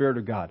God, the Spirit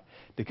of God,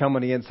 to come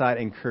on the inside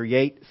and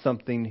create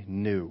something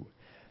new?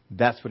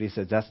 That's what he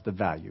says. That's the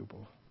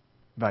valuable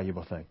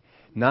thing.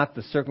 Not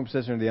the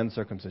circumcision or the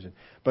uncircumcision.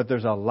 But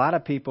there's a lot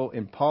of people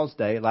in Paul's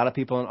day, a lot of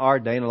people in our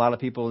day, and a lot of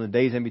people in the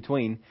days in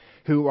between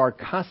who are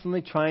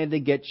constantly trying to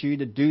get you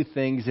to do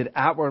things that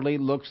outwardly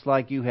looks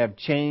like you have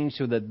changed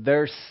so that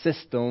their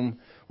system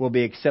will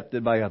be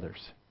accepted by others.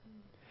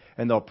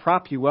 And they'll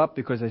prop you up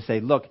because they say,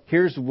 look,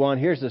 here's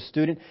a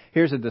student,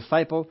 here's a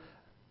disciple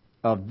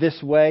of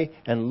this way,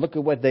 and look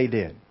at what they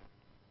did.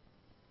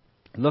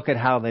 Look at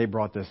how they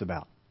brought this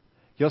about.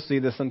 You'll see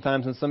this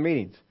sometimes in some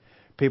meetings.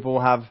 People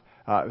will have...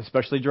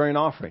 especially during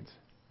offerings.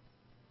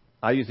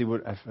 I usually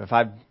would,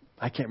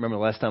 I can't remember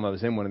the last time I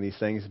was in one of these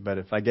things, but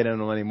if I get in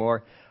on any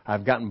more,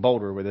 I've gotten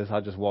bolder with this,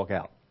 I'll just walk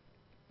out.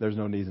 There's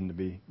no reason to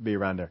be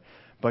around there.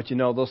 But,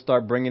 they'll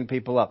start bringing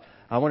people up.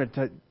 I want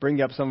to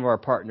bring up some of our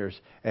partners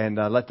and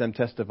let them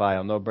testify.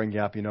 And they'll bring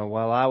you up,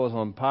 well, I was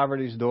on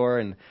poverty's door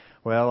and,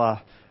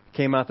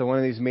 came out to one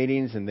of these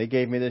meetings and they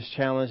gave me this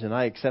challenge and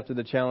I accepted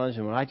the challenge.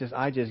 And when I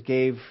just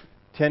gave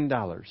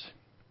 $10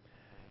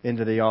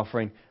 into the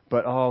offering.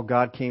 But,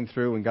 God came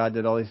through and God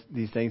did all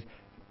these things.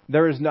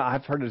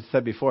 I've heard it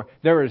said before,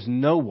 there is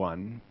no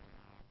one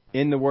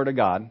in the Word of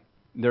God,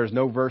 there's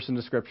no verse in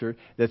the Scripture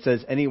that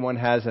says anyone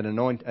has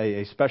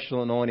a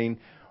special anointing,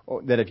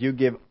 or that if you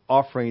give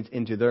offerings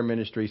into their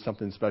ministry,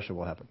 something special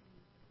will happen.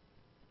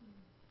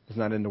 It's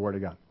not in the Word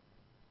of God.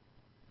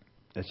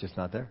 It's just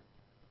not there.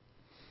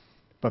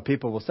 But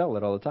people will sell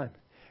it all the time.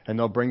 And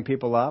they'll bring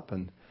people up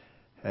and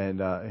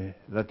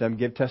let them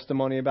give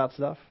testimony about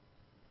stuff.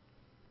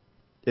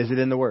 Is it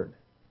in the Word?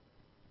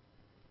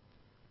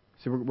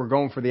 See, we're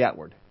going for the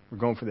outward. We're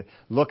going for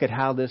look at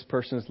how this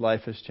person's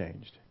life has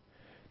changed.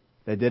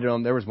 They did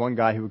it there was one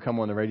guy who would come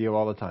on the radio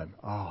all the time.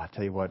 Oh, I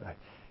tell you what,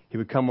 he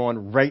would come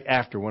on right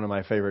after one of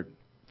my favorite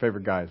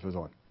guys was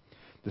on.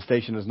 The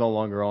station is no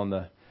longer on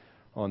the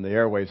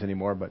airwaves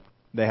anymore, but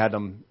they had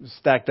them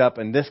stacked up,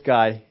 and this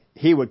guy,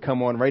 he would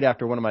come on right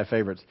after one of my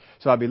favorites.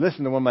 So I'd be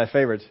listening to one of my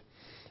favorites,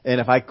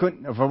 and if I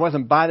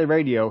wasn't by the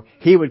radio,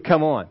 he would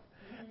come on.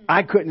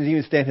 I couldn't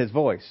even stand his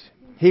voice.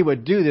 He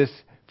would do this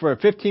for a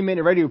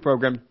 15-minute radio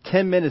program.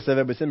 10 minutes of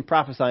it was him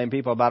prophesying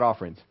people about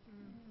offerings.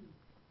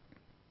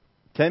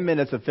 10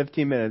 minutes of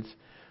 15 minutes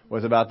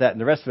was about that,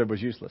 and the rest of it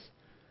was useless.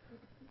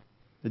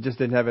 It just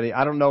didn't have any.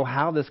 I don't know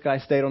how this guy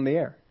stayed on the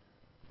air,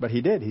 but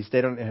he did. He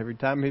stayed on every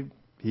time.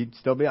 He'd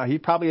still be on. He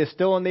probably is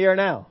still on the air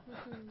now.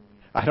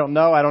 I don't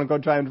know. I don't go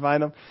try and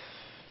find him.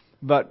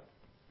 But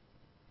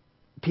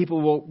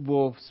people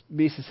will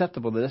be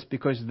susceptible to this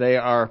because they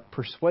are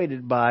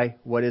persuaded by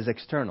what is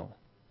external.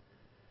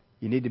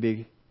 You need to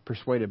be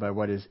persuaded by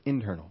what is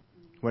internal.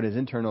 What is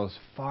internal is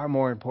far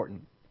more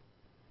important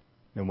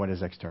than what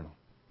is external.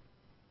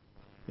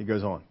 He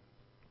goes on.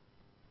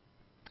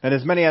 And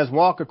as many as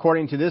walk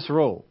according to this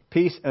rule,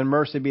 peace and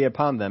mercy be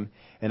upon them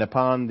and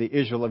upon the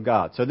Israel of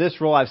God. So this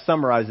rule, I've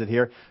summarized it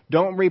here.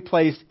 Don't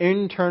replace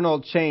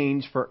internal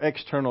change for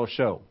external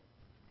show.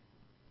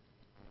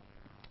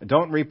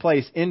 Don't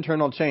replace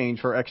internal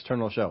change for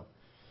external show.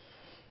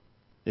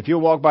 If you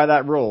walk by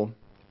that rule,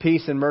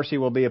 peace and mercy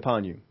will be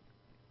upon you.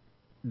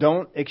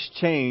 Don't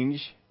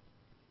exchange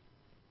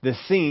the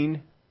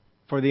seen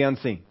for the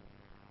unseen.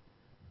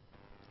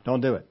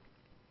 Don't do it.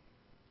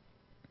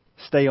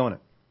 Stay on it.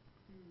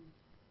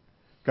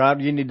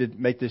 God, you need to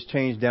make this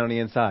change down on the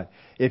inside.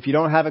 If you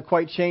don't have it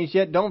quite changed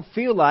yet, don't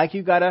feel like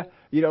you got to,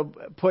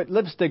 put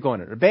lipstick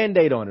on it or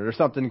Band-Aid on it or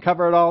something and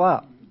cover it all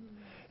up.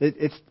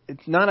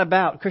 It's not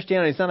about,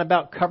 Christianity, it's not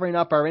about covering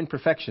up our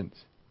imperfections.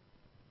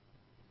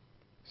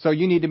 So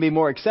you need to be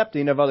more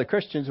accepting of other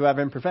Christians who have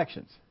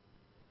imperfections.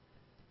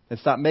 And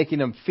stop making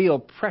them feel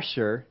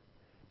pressure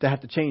to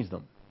have to change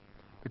them.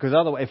 Because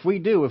otherwise,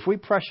 if we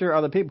pressure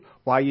other people,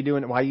 why are you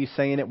doing it? Why are you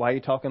saying it? Why are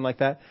you talking like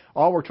that?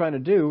 All we're trying to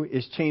do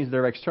is change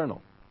their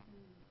external.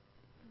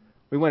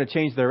 We want to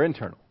change their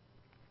internal.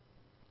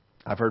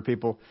 I've heard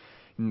people,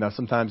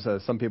 sometimes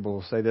some people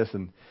will say this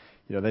and,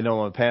 they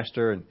know I'm a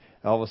pastor and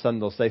all of a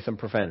sudden they'll say some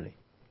profanity.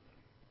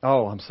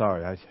 Oh, I'm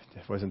sorry. I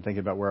wasn't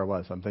thinking about where I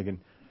was. I'm thinking,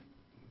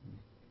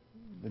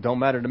 it don't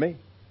matter to me.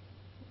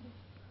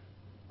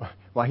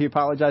 Why are you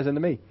apologizing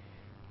to me?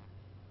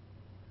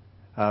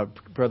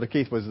 Brother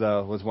Keith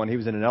was one. He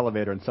was in an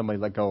elevator and somebody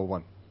let go of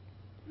one,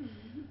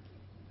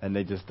 and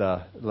they just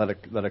let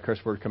a curse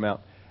word come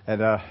out,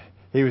 and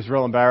he was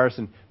real embarrassed.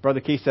 And Brother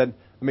Keith said,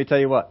 "Let me tell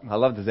you what." I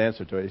loved his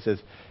answer to it. He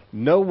says,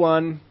 "No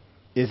one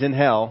is in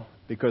hell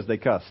because they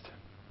cussed."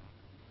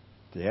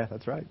 Yeah,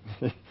 that's right.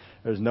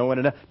 There's no one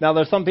in hell. Now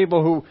there's some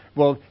people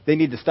who they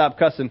need to stop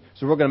cussing,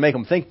 so we're going to make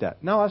them think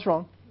that. No, that's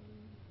wrong.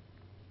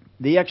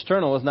 The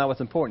external is not what's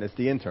important. It's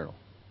the internal.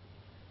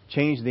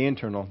 Change the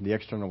internal, the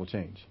external will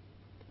change.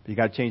 But you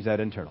got to change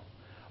that internal.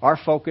 Our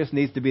focus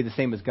needs to be the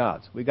same as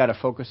God's. We got to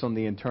focus on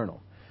the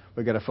internal.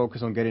 We got to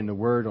focus on getting the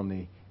word on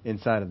the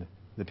inside of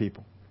the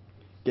people,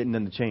 getting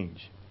them to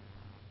change.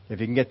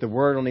 If you can get the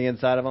word on the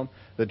inside of them,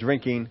 the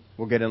drinking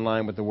will get in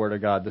line with the word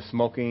of God. The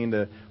smoking,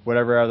 the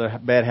whatever other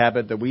bad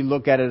habit that we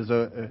look at it as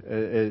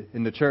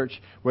in the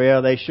church,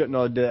 well, they shouldn't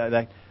have done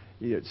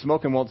that.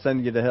 Smoking won't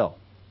send you to hell.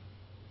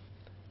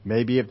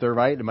 Maybe if they're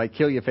right, it might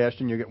kill you faster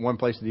and you get one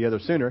place to the other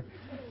sooner.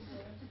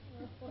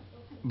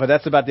 But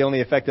that's about the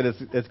only effect that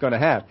it's going to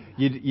have.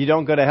 You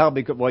don't go to hell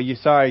because,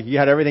 you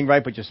had everything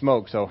right, but you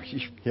smoke, so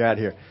you're out of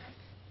here.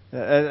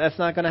 That's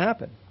not going to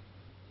happen.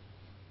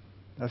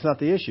 That's not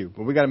the issue.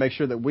 But we got to make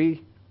sure that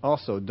we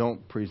also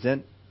don't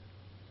present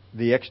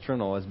the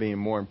external as being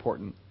more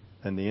important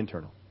than the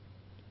internal.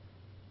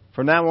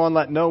 From now on,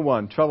 let no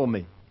one trouble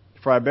me,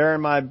 for I bear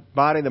in my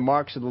body the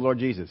marks of the Lord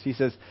Jesus. He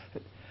says,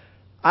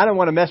 I don't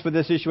want to mess with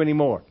this issue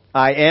anymore.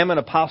 I am an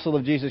apostle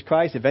of Jesus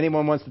Christ. If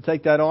anyone wants to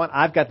take that on,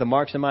 I've got the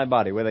marks in my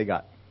body. Where they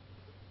got?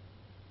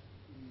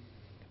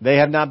 They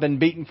have not been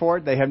beaten for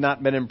it. They have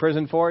not been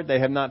imprisoned for it. They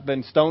have not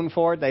been stoned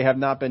for it. They have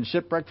not been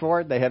shipwrecked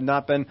for it. They have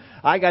not been,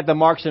 I got the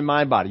marks in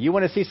my body. You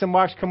want to see some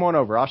marks? Come on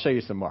over. I'll show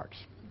you some marks.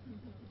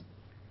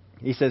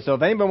 He says, so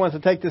if anybody wants to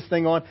take this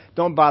thing on,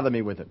 don't bother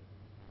me with it.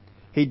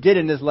 He did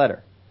in his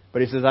letter.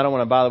 But he says, I don't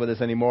want to bother with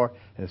this anymore.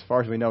 And as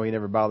far as we know, he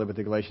never bothered with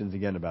the Galatians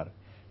again about it.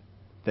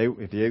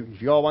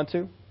 If you all want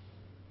to,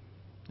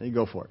 then you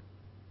go for it.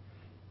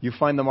 You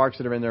find the marks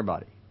that are in their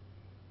body.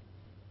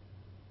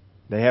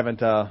 They haven't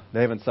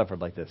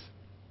suffered like this.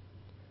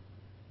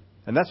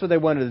 And that's what they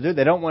wanted to do.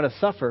 They don't want to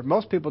suffer.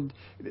 Most people,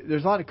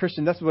 there's a lot of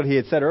Christians, that's what he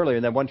had said earlier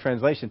in that one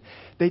translation.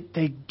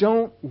 They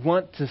don't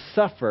want to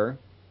suffer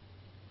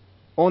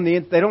they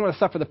don't want to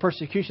suffer the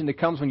persecution that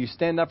comes when you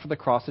stand up for the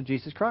cross of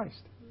Jesus Christ.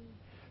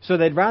 So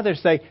they'd rather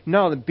say,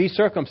 no, be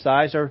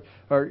circumcised or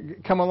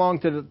come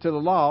along to the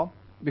law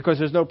because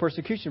there's no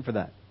persecution for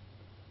that.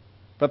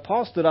 But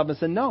Paul stood up and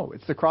said, no,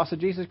 it's the cross of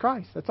Jesus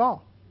Christ. That's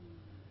all.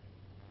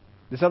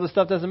 This other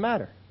stuff doesn't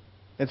matter.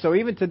 And so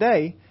even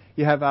today,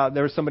 you have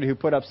there was somebody who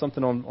put up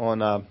something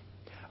on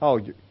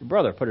your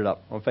brother put it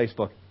up on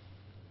Facebook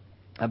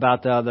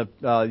about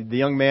the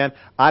young man.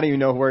 I don't even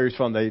know where he was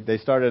from. They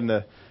started in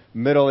the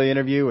middle of the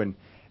interview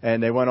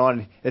and they went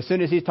on. As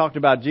soon as he talked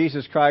about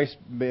Jesus Christ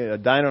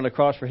dying on the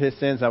cross for his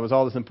sins, that was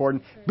all that's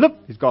important. Bloop,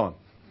 he's gone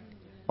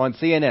on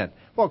CNN.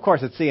 Well, of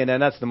course, it's CNN.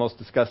 That's the most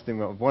disgusting,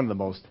 one of the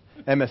most.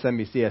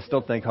 MSNBC, I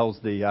still think holds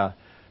the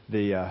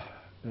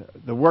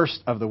worst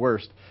of the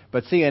worst.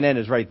 But CNN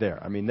is right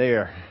there. I mean, they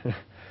are.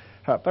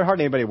 But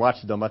hardly anybody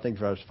watches them. I think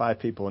there's 5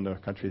 people in the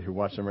country who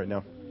watch them right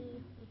now.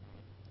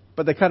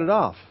 But they cut it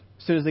off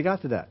as soon as they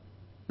got to that.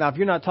 Now, if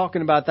you're not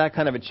talking about that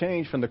kind of a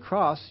change from the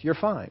cross, you're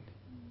fine.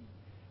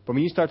 But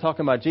when you start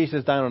talking about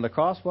Jesus dying on the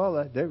cross,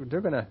 well, there's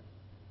going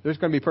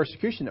to be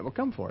persecution that will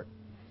come for it.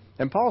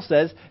 And Paul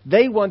says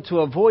they want to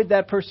avoid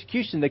that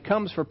persecution that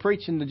comes for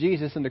preaching to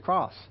Jesus and the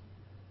cross.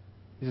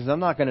 He says, I'm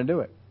not going to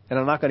do it. And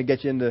I'm not going to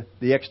get you into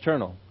the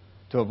external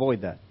to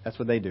avoid that. That's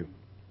what they do.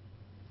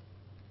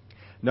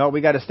 No,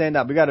 we got to stand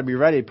up. We got to be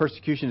ready.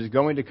 Persecution is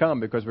going to come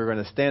because we're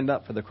going to stand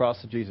up for the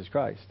cross of Jesus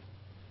Christ.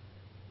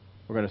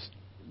 We're going to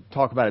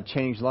talk about a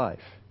changed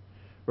life.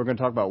 We're going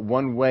to talk about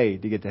one way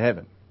to get to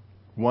heaven.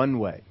 One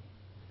way.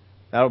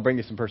 That'll bring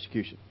you some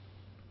persecution.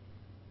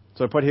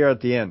 So I put here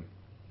at the end.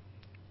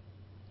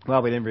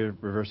 Well, we didn't read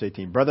verse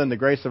 18. Brethren, the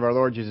grace of our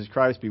Lord Jesus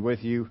Christ be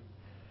with you,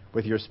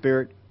 with your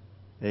spirit.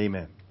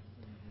 Amen.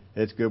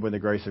 It's good when the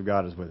grace of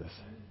God is with us.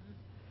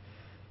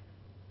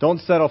 Don't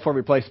settle for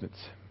replacements.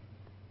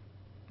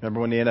 Remember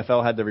when the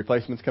NFL had the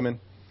replacements come in?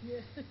 Yeah.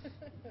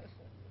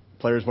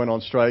 Players went on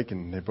strike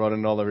and they brought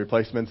in all the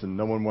replacements and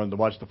no one wanted to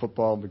watch the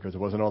football because it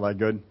wasn't all that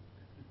good.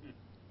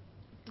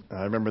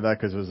 I remember that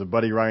because it was a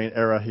Buddy Ryan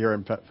era here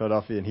in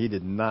Philadelphia and he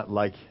did not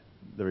like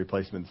the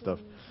replacement stuff.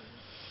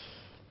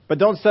 But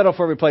don't settle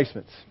for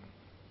replacements.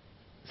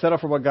 Settle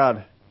for what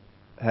God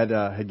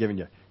had given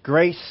you.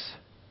 Grace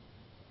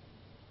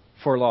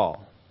for law.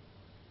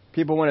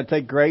 People want to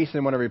take grace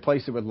and want to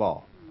replace it with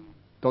law.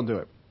 Don't do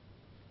it.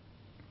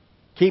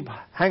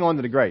 Hang on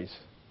to the grace.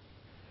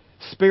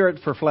 Spirit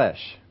for flesh.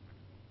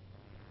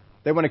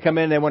 They want to come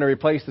in, they want to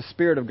replace the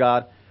Spirit of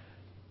God,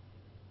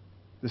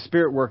 the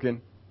Spirit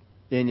working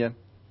in you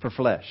for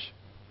flesh.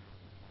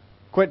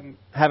 Quit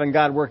having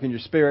God work in your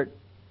spirit.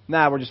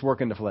 Now we're just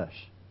working the flesh.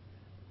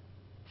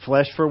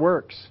 Flesh for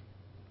works.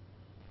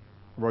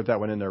 I wrote that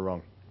one in there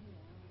wrong.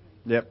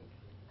 Yep.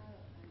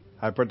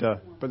 I think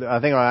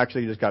I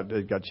actually just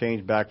got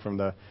changed back from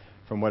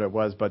what it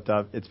was, but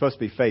it's supposed to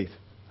be faith.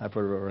 I put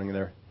it wrong in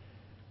there.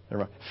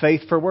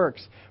 Faith for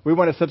works. We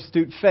want to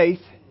substitute faith,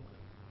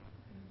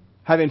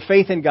 having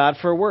faith in God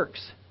for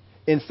works.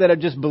 Instead of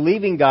just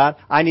believing God,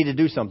 I need to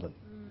do something.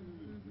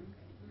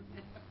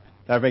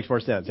 That makes more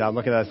sense. I'm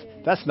looking at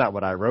that. That's not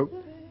what I wrote,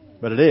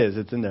 but it is.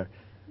 It's in there.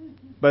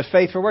 But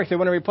faith for works, they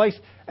want to replace.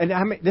 And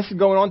this is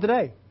going on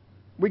today.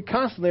 We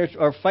constantly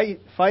are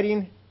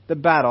fighting the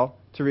battle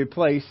to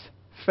replace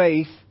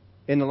faith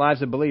in the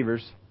lives of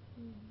believers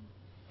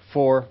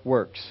for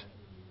works.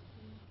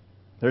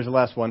 There's the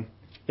last one.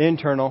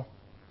 Internal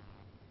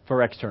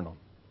for external.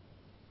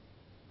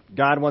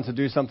 God wants to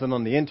do something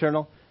on the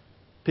internal.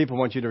 People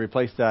want you to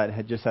replace that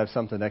and just have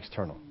something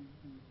external.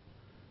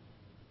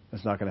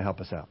 That's not going to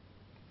help us out.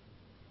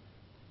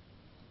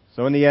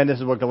 So in the end, this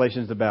is what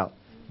Galatians is about.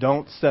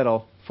 Don't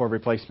settle for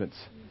replacements.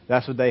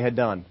 That's what they had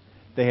done.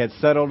 They had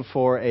settled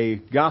for a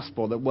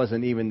gospel that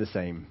wasn't even the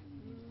same.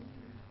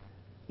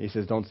 He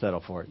says, don't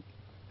settle for it.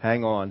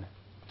 Hang on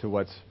to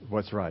what's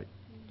right.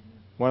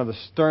 One of the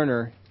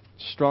sterner,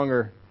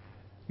 stronger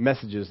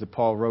messages that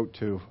Paul wrote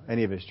to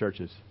any of his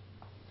churches.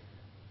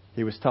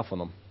 He was tough on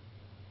them.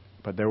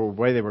 But the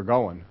way they were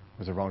going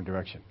was the wrong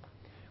direction.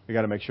 We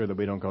got to make sure that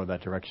we don't go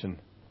that direction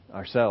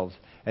ourselves.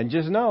 And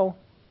just know,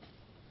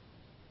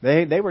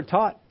 they were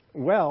taught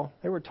well.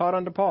 They were taught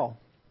under Paul.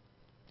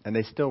 And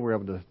they still were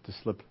able to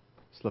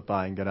slip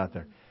by and get out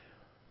there.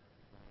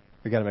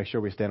 We got to make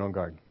sure we stand on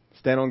guard.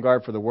 Stand on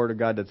guard for the Word of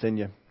God that's in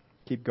you.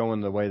 Keep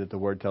going the way that the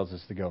Word tells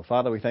us to go.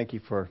 Father, we thank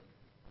you for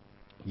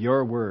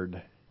your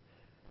Word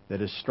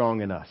that is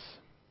strong in us.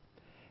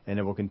 and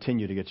it will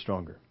continue to get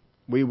stronger.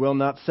 We will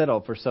not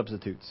settle for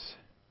substitutes.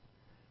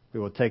 We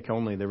will take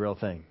only the real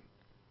thing.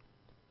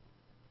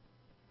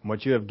 And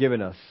what you have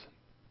given us,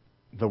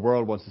 the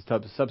world wants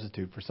to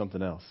substitute for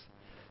something else.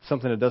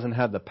 Something that doesn't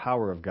have the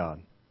power of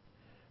God,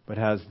 but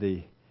has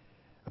the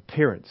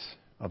appearance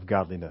of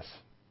godliness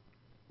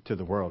to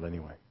the world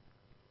anyway.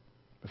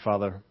 But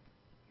Father,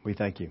 we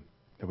thank you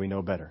that we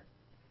know better.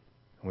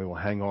 And we will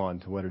hang on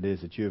to what it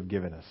is that you have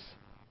given us.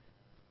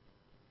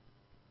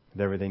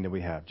 With everything that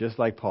we have. Just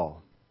like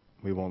Paul,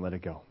 we won't let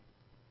it go.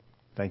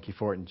 Thank you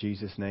for it in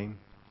Jesus' name.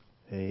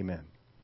 Amen.